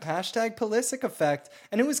effect. Hashtag Pulisic effect.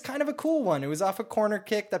 And it was kind of a cool one. It was off a corner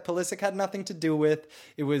kick that Pulisic had nothing to do with.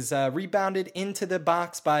 It was rebounded into the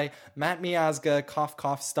box by Matt Miazga, cough,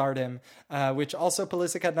 cough, start him, which also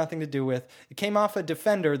Pulisic had nothing to do with. It came off a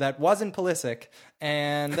defender that wasn't Pulisic.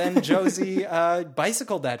 And then Josie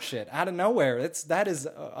bicycled that shit out of nowhere. That is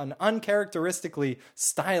an uncharacteristically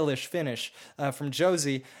stylish finish from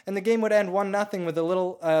Josie. And the game would end 1-0 with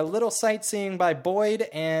a little sightseeing by Boyd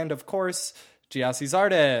and, of course, Giassi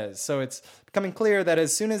Zardes. So it's becoming clear that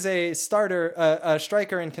as soon as a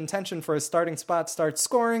striker in contention for a starting spot starts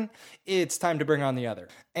scoring, it's time to bring on the other.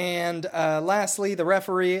 And lastly, the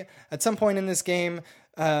referee, at some point in this game,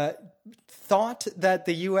 thought that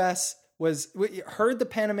the U.S. heard the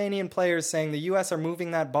Panamanian players saying the U.S. are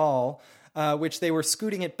moving that ball, which they were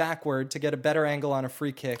scooting it backward to get a better angle on a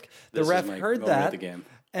free kick. The ref heard that.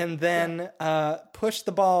 and then pushed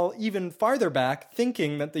the ball even farther back,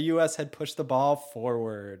 thinking that the U.S. had pushed the ball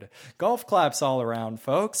forward. Golf claps all around,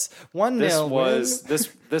 folks. 1-0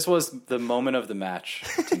 This was the moment of the match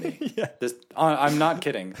to me. I'm not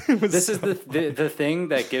kidding. This is the thing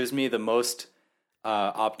that gives me the most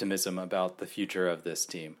optimism about the future of this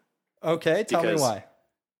team. Okay, tell me why.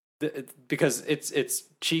 Because it's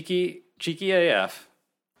cheeky AF.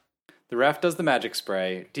 The ref does the magic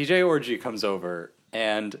spray. DJ Orji comes over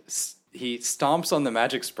and he stomps on the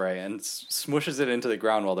magic spray and smushes it into the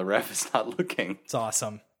ground while the ref is not looking. It's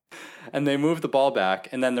awesome. And they move the ball back,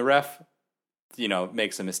 and then the ref,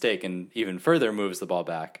 makes a mistake and even further moves the ball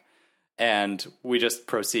back. And we just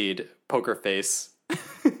proceed poker face.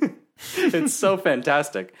 It's so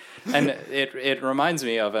fantastic. And it reminds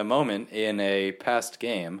me of a moment in a past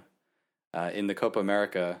game in the Copa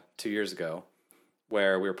America 2 years ago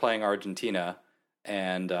where we were playing Argentina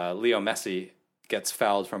and Leo Messi gets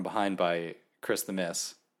fouled from behind by Chris the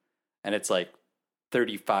Miss. And it's like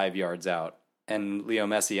 35 yards out. And Leo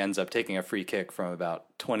Messi ends up taking a free kick from about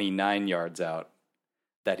 29 yards out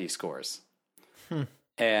that he scores.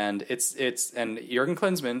 And it's Jurgen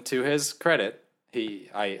Klinsmann, to his credit,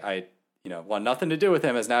 I want nothing to do with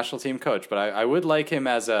him as national team coach, but I would like him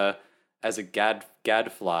as a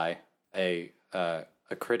gadfly, a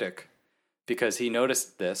critic, because he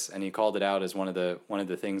noticed this and he called it out as one of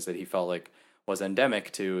the things that he felt like was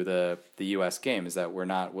endemic to the U.S. game, is that we're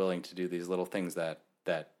not willing to do these little things that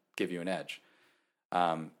give you an edge.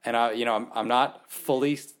 And I'm not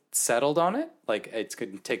fully settled on it. Like, it's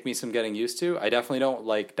going to take me some getting used to. I definitely don't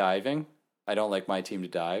like diving. I don't like my team to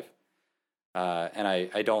dive. And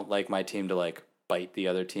I don't like my team to like bite the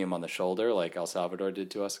other team on the shoulder like El Salvador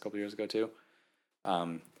did to us a couple years ago too.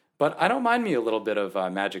 But I don't mind me a little bit of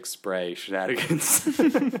magic spray shenanigans.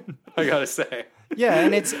 I gotta say. Yeah,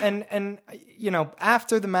 and it's and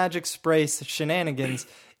after the magic spray shenanigans,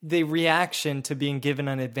 the reaction to being given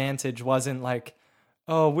an advantage wasn't like,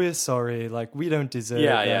 "Oh, we're sorry, like we don't deserve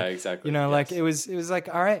that." Yeah, exactly. Like it was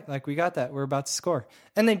like, "All right, like we got that. We're about to score."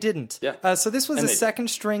 And they didn't. Yeah. So this was a second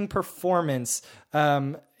string performance,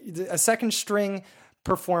 from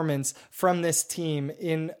this team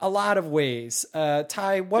in a lot of ways.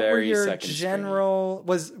 Ty, what were your general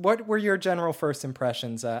first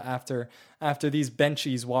impressions after these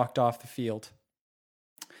benchies walked off the field?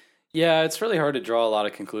 Yeah, it's really hard to draw a lot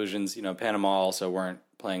of conclusions. Panama also weren't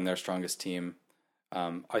playing their strongest team.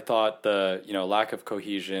 I thought the lack of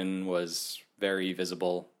cohesion was very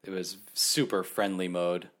visible. It was super friendly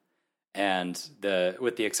mode, and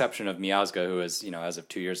with the exception of Miazga, who is as of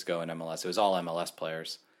 2 years ago in MLS, it was all MLS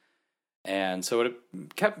players. And so what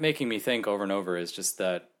it kept making me think over and over is just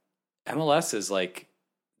that MLS is like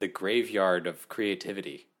the graveyard of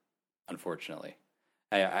creativity. Unfortunately,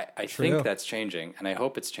 I think that's changing, and I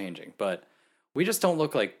hope it's changing. But we just don't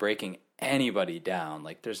look like breaking anybody down.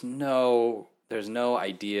 Like there's no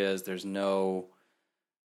ideas, there's no,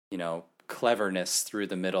 cleverness through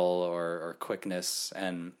the middle or quickness.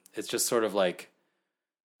 And it's just sort of like,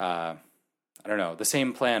 I don't know, the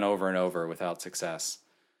same plan over and over without success.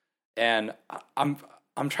 And I'm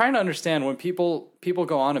trying to understand when people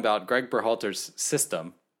go on about Greg Berhalter's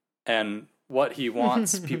system and what he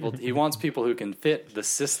wants he wants people who can fit the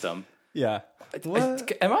system. Yeah.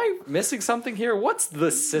 Am I missing something here? What's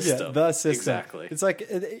the system? Yeah, the system. Exactly. It's like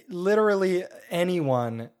literally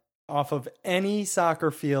anyone off of any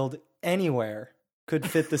soccer field anywhere could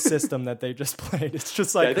fit the system that they just played. It's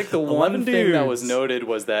just like, I think the one thing that was noted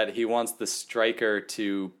was that he wants the striker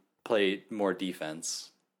to play more defense.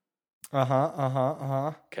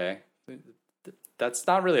 Okay. That's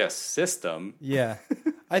not really a system. Yeah.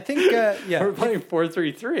 I think, We're playing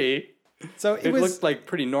 4-3-3. So it looked like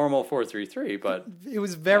pretty normal 4-3-3, but it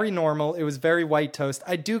was very normal. It was very white toast.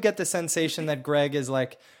 I do get the sensation that Greg is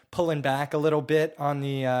like pulling back a little bit on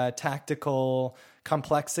the tactical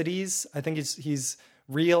complexities. I think he's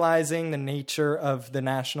realizing the nature of the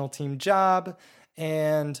national team job,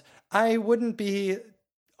 and I wouldn't be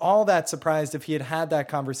all that surprised if he had had that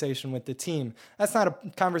conversation with the team. That's not a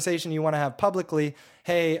conversation you want to have publicly.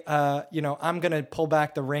 Hey, I'm going to pull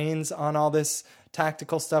back the reins on all this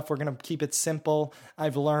tactical stuff. We're going to keep it simple.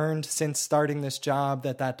 I've learned since starting this job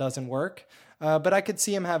that doesn't work. But I could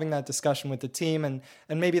see him having that discussion with the team, and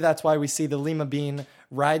maybe that's why we see the Lima Bean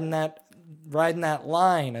riding that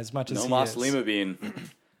line as much as he is. Lima Bean.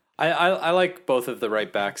 I like both of the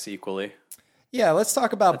right backs equally. Yeah, let's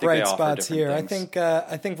talk about bright spots here. Things.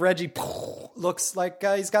 I think Reggie looks like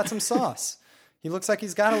he's got some sauce. He looks like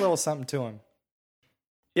he's got a little something to him.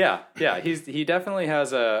 Yeah, he definitely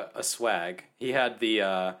has a swag. He had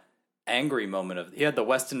the angry moment he had the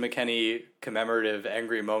Weston McKennie commemorative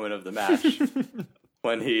angry moment of the match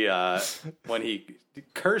when he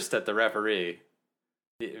cursed at the referee.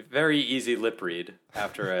 Very easy lip read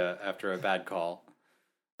after a bad call.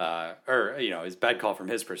 Or his bad call from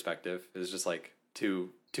his perspective. It was just like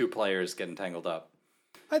two players getting tangled up.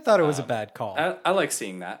 I thought it was a bad call. I like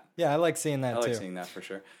seeing that. Yeah, I like seeing that too. I like seeing that for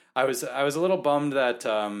sure. I was a little bummed that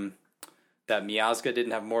that Miazga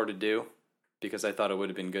didn't have more to do, because I thought it would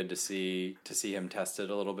have been good to see him tested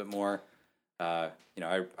a little bit more. I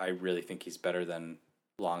really think he's better than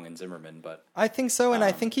Long and Zimmerman, but I think so, and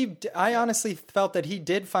I think I honestly felt that he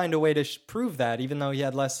did find a way to prove that, even though he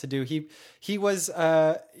had less to do. He was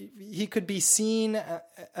he could be seen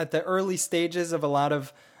at the early stages of a lot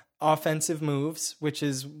of offensive moves, which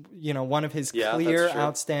is one of his clear,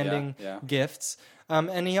 outstanding gifts.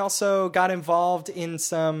 And he also got involved in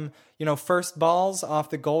some first balls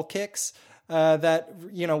off the goal kicks that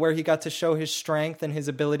where he got to show his strength and his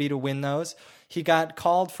ability to win those. He got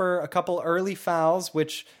called for a couple early fouls,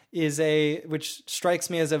 which strikes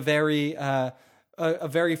me as a very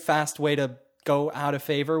fast way to go out of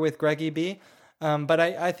favor with Greg E.B. But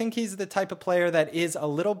I think he's the type of player that is a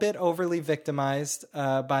little bit overly victimized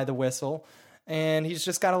by the whistle, and he's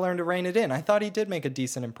just got to learn to rein it in. I thought he did make a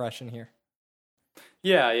decent impression here.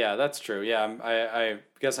 Yeah, that's true. Yeah, I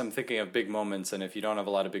guess I'm thinking of big moments, and if you don't have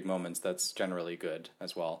a lot of big moments, that's generally good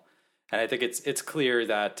as well. And I think it's clear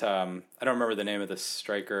that I don't remember the name of the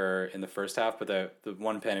striker in the first half, but the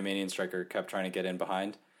one Panamanian striker kept trying to get in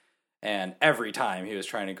behind, and every time he was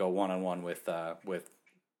trying to go one-on-one with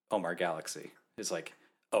Omar Galaxy. It's like,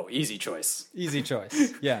 oh, easy choice. Easy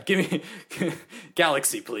choice. Yeah. Give me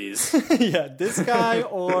Galaxy, please. Yeah, this guy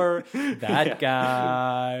or that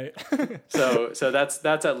guy. So that's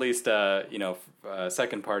at least a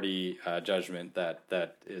second party judgment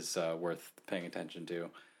that is worth paying attention to.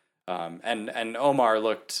 And Omar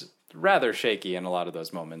looked rather shaky in a lot of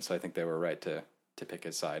those moments, so I think they were right to pick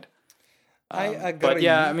his side. I agree. But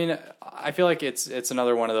yeah, I mean, I feel like it's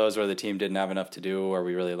another one of those where the team didn't have enough to do, or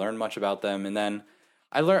we really learned much about them. And then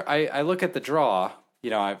I look at the draw.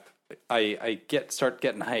 I start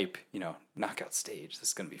getting hype. Knockout stage. This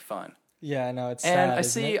is gonna be fun. Yeah, I know it's and sad, I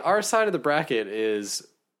see our side of the bracket is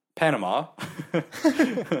Panama,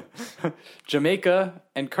 Jamaica,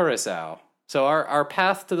 and Curacao. So our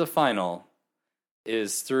path to the final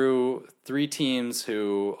is through three teams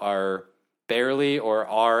who are barely or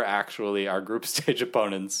are actually our group stage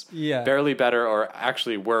opponents. Yeah. Barely better or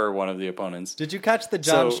actually were one of the opponents. Did you catch the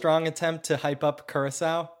John Strong attempt to hype up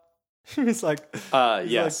Curacao? He was like,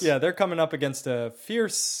 yes. Like, yeah, they're coming up against a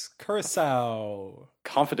fierce Curacao.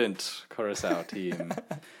 Confident Curacao team.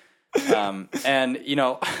 And,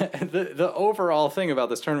 the overall thing about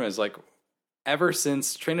this tournament is like, ever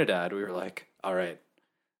since Trinidad, we were like, all right,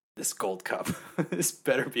 this Gold Cup, this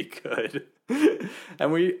better be good. And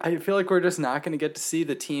I feel like we're just not going to get to see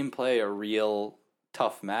the team play a real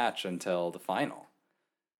tough match until the final.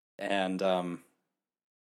 And,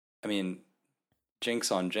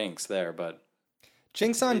 jinx on jinx there, but...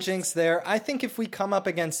 Jinx on jinx there. I think if we come up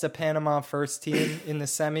against a Panama first team in the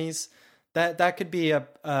semis, that could be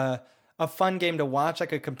a fun game to watch,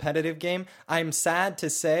 like a competitive game. I'm sad to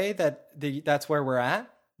say that that's where we're at,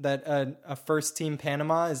 that a first team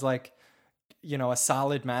Panama is like, a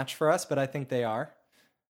solid match for us, but I think they are.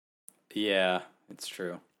 Yeah, it's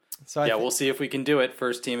true. So we'll see if we can do it.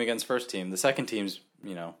 First team against first team. The second team's,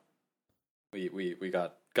 we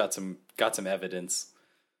got some evidence,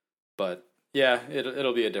 but yeah,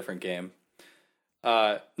 it'll be a different game.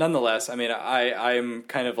 Nonetheless, I'm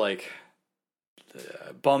kind of like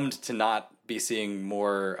bummed to not be seeing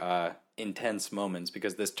more intense moments,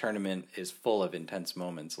 because this tournament is full of intense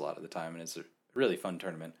moments a lot of the time, and it's a really fun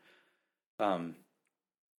tournament.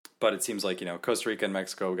 But it seems like Costa Rica and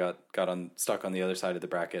Mexico got stuck on the other side of the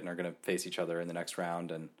bracket and are going to face each other in the next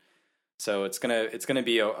round, and so it's gonna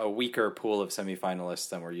be a weaker pool of semifinalists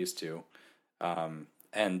than we're used to.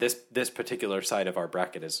 And this particular side of our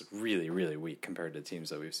bracket is really, really weak compared to teams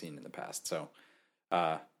that we've seen in the past. So,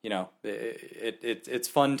 it's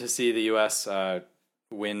fun to see the U.S.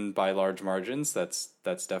 Win by large margins. That's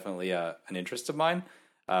definitely an interest of mine.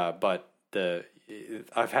 But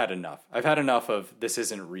I've had enough. I've had enough of this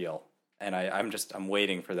isn't real, and I'm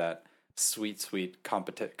waiting for that sweet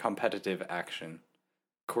competitive action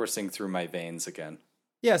coursing through my veins again.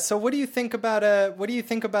 Yeah. So what do you think about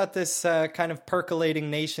this kind of percolating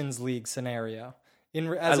Nations League scenario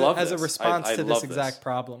as a response to this exact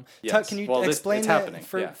problem? Yes. Can you explain it's happening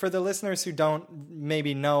for the listeners who don't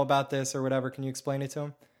maybe know about this or whatever? Can you explain it to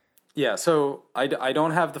them? Yeah, so I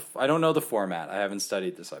don't have I don't know the format. I haven't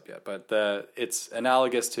studied this up yet, but it's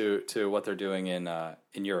analogous to what they're doing in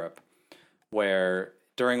Europe, where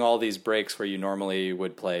during all these breaks where you normally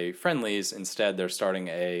would play friendlies, instead they're starting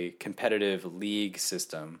a competitive league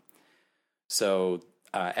system. So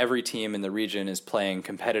every team in the region is playing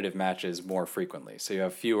competitive matches more frequently. So you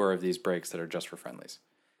have fewer of these breaks that are just for friendlies.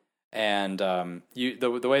 And the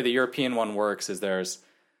way the European one works is there's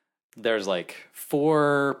like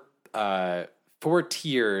four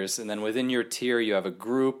tiers, and then within your tier you have a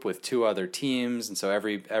group with two other teams, and so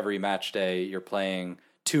every match day you're playing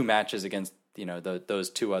two matches against those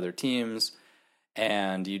two other teams,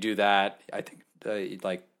 and you do that I think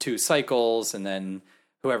like 2 cycles, and then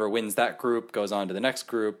whoever wins that group goes on to the next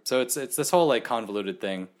group. So it's this whole like convoluted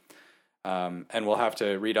thing. And we'll have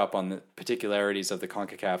to read up on the particularities of the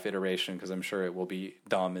CONCACAF iteration, because I'm sure it will be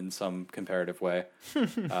dumb in some comparative way.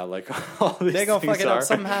 Like all these They're going to fuck it up are.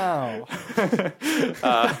 somehow.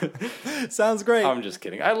 Sounds great. I'm just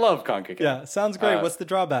kidding. I love CONCACAF. Yeah, sounds great. What's the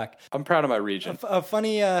drawback? I'm proud of my region. A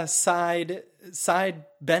funny side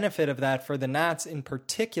benefit of that for the Nats in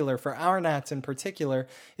particular, for our Nats in particular,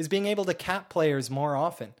 is being able to cap players more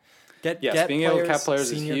often. Get being able to cap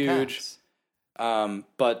players is huge. Caps.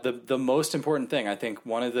 But the most important thing, I think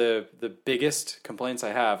one of the biggest complaints I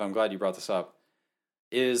have, I'm glad you brought this up,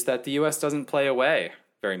 is that the U.S. doesn't play away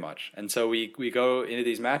very much. And so we go into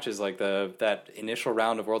these matches like that initial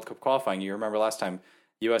round of World Cup qualifying. You remember last time,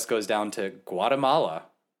 U.S. goes down to Guatemala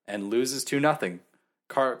and loses 2-0.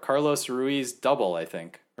 Carlos Ruiz double, I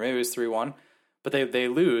think. Or maybe it was 3-1. But they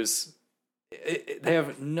lose. They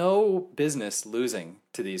have no business losing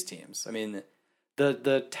to these teams. I mean,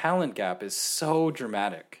 the talent gap is so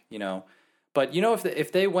dramatic, But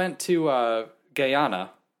if they went to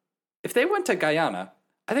Guyana,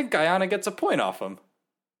 I think Guyana gets a point off them.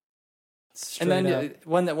 Straight and then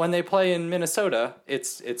up. when they play in Minnesota,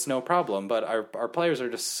 it's no problem. But our players are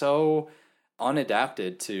just so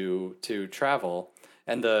unadapted to travel,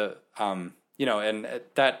 and and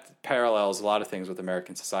that parallels a lot of things with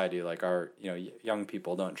American society. Like our young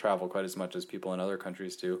people don't travel quite as much as people in other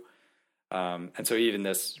countries do. And so even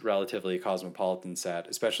this relatively cosmopolitan set,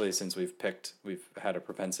 especially since we've had a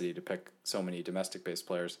propensity to pick so many domestic-based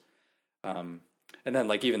players. And then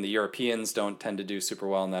like even the Europeans don't tend to do super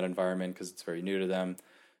well in that environment because it's very new to them.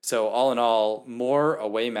 So all in all, more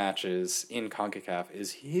away matches in CONCACAF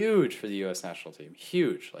is huge for the U.S. national team.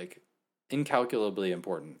 Huge, like incalculably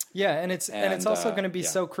important. Yeah, and it's also going to be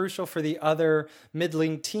so crucial for the other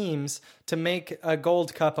middling teams to make a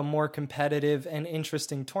Gold Cup a more competitive and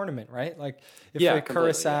interesting tournament, right? Like if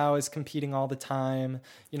Curacao is competing all the time,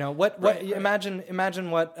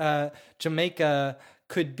 imagine what Jamaica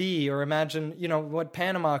could be, or imagine what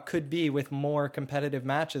Panama could be with more competitive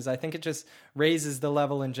matches. I think it just raises the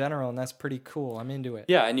level in general, and that's pretty cool. I'm into it.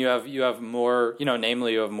 Yeah, and you have more,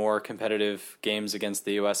 namely you have more competitive games against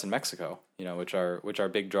the U.S. and Mexico, which are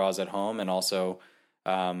big draws at home, and also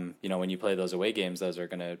when you play those away games, those are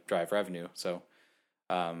going to drive revenue. So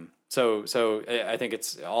I think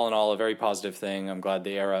it's all in all a very positive thing. I'm glad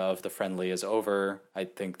the era of the friendly is over. I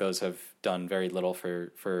think those have done very little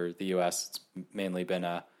for the U.S. It's mainly been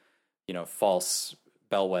false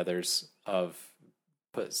bellwethers of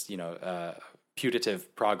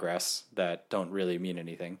putative progress that don't really mean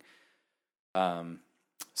anything.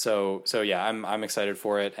 So yeah, I'm excited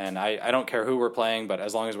for it, and I don't care who we're playing, but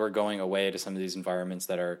as long as we're going away to some of these environments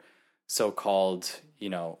that are so-called,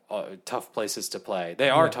 tough places to play. They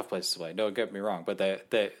are tough places to play. Don't get me wrong, but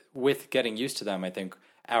they with getting used to them, I think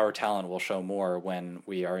our talent will show more when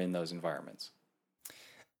we are in those environments.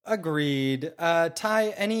 Agreed.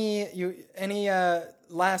 Ty, any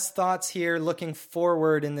last thoughts here looking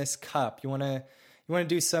forward in this cup? You want to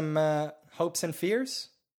do some hopes and fears?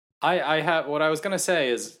 I have, what I was going to say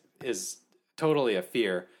is totally a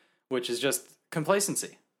fear, which is just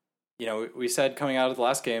complacency. We said coming out of the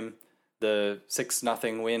last game, the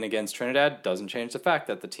 6-0 win against Trinidad doesn't change the fact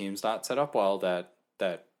that the team's not set up well, that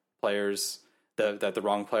players, that the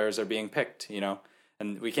wrong players are being picked,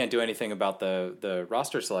 and we can't do anything about the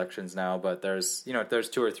roster selections now, but there's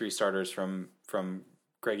 2 or 3 starters from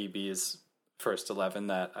Greggy B's first 11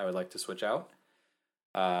 that I would like to switch out.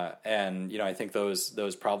 And I think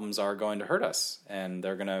those problems are going to hurt us, and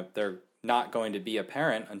they're not going to be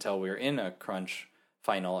apparent until we're in a crunch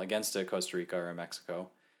final against a Costa Rica or a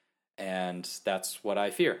Mexico. And that's what I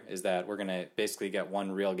fear, is that we're going to basically get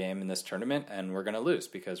one real game in this tournament and we're going to lose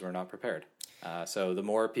because we're not prepared. So the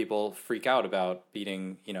more people freak out about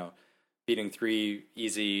beating 3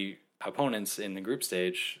 easy opponents in the group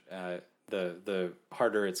stage, the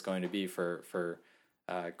harder it's going to be for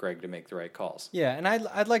Greg to make the right calls. Yeah, and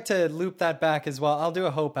I'd like to loop that back as well. I'll do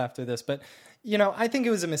a hope after this, but I think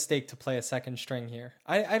it was a mistake to play a second string here.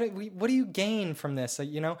 What do you gain from this?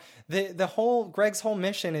 Greg's whole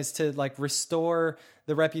mission is to like restore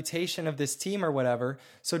the reputation of this team or whatever.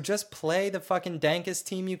 So just play the fucking dankest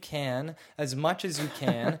team you can, as much as you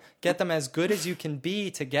can, get them as good as you can be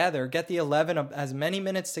together, get the 11 as many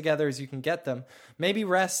minutes together as you can get them. Maybe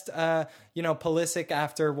rest, Pulisic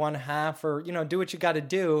after one half, or, do what you got to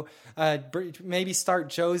do. Maybe start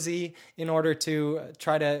Josie in order to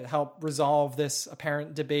try to help resolve this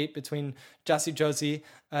apparent debate between Josie.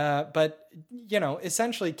 But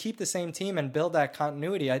essentially keep the same team and build that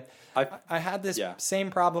continuity. I had this same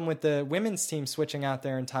problem with the women's team switching out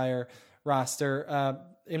their entire roster,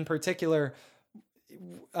 in particular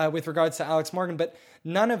with regards to Alex Morgan, but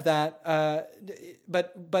none of that,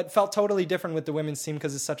 but felt totally different with the women's team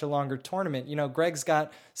because it's such a longer tournament. Greg's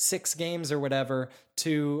got 6 games or whatever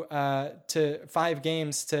to 5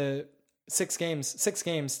 games to 6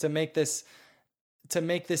 games to make this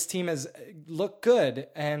team look good,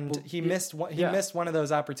 and he missed one of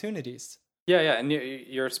those opportunities. Yeah, and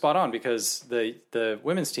you're spot on, because the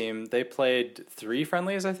women's team, they played 3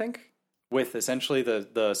 friendlies, I think, with essentially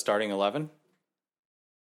the starting 11.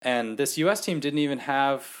 And this U.S. team didn't even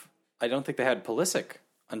have, I don't think they had Pulisic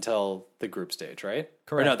until the group stage, right?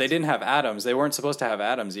 Correct. Or no, they didn't have Adams. They weren't supposed to have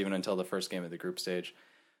Adams even until the first game of the group stage.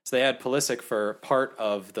 So they had Pulisic for part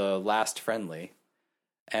of the last friendly.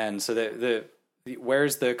 And so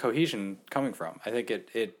where's the cohesion coming from? I think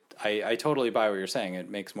I totally buy what you're saying. It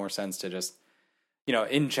makes more sense to just,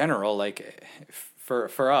 in general, like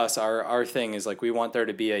for us, our thing is like, we want there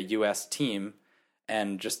to be a U.S. team,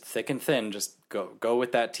 and just thick and thin, just go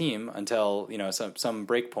with that team until, some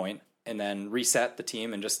break point, and then reset the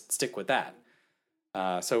team and just stick with that.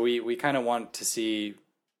 So we kind of want to see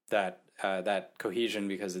that cohesion,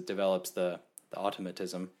 because it develops the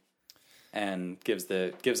automatism and gives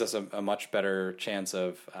us a much better chance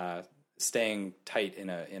of staying tight in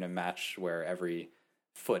a match where every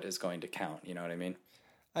foot is going to count. You know what I mean?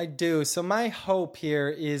 I do. So my hope here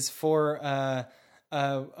is for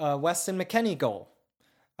Weston McKennie goal.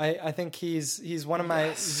 I think he's one of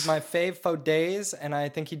he's my fave Fodays, and I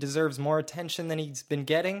think he deserves more attention than he's been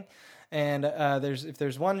getting. And if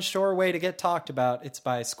there's one sure way to get talked about, it's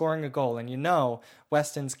by scoring a goal. And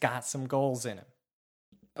Weston's got some goals in him.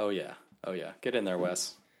 Oh yeah. Get in there,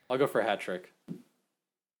 Wes. I'll go for a hat trick.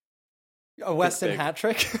 A Weston hat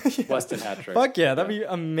trick? Yeah. Weston hat trick. Fuck yeah, that'd be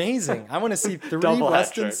amazing. I want to see 3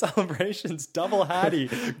 Weston celebrations, double hattie,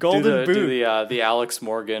 golden boot. Do the Alex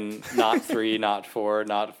Morgan, not 3, not 4,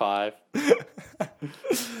 not 5.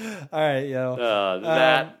 All right, yo.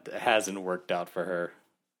 That hasn't worked out for her.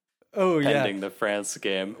 Oh, pending the France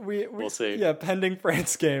game. We'll see. Yeah, pending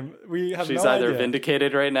France game. She's either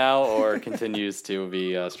vindicated right now or continues to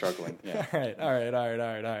be struggling. Yeah. All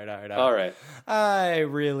right. I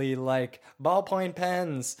really like ballpoint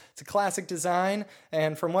pens. It's a classic design,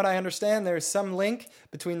 and from what I understand, there's some link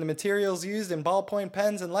between the materials used in ballpoint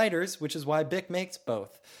pens and lighters, which is why Bic makes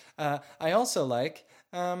both. I also like...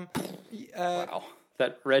 wow.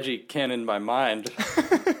 That Reggie cannoned my mind.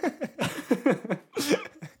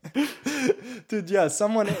 Dude, yeah,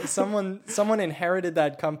 someone inherited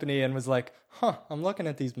that company and was like, I'm looking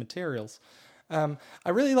at these materials. I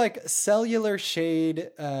really like cellular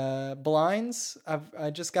shade blinds. I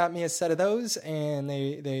just got me a set of those, and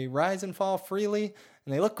they rise and fall freely,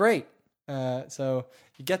 and they look great. So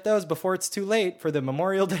you get those before it's too late for the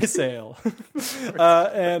Memorial Day sale.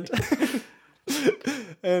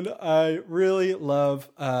 And I really love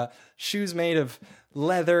shoes made of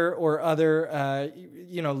leather or other,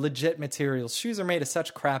 legit materials. Shoes are made of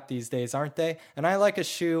such crap these days, aren't they? And I like a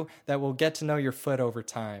shoe that will get to know your foot over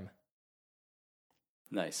time.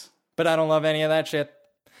 Nice. But I don't love any of that shit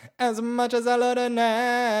as much as I love the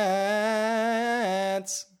Nats.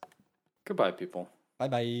 Goodbye, people.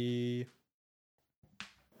 Bye-bye.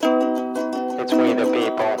 It's we the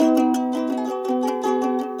people.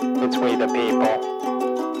 It's we the people.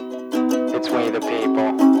 It's we the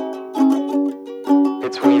people.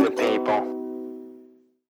 It's we the people.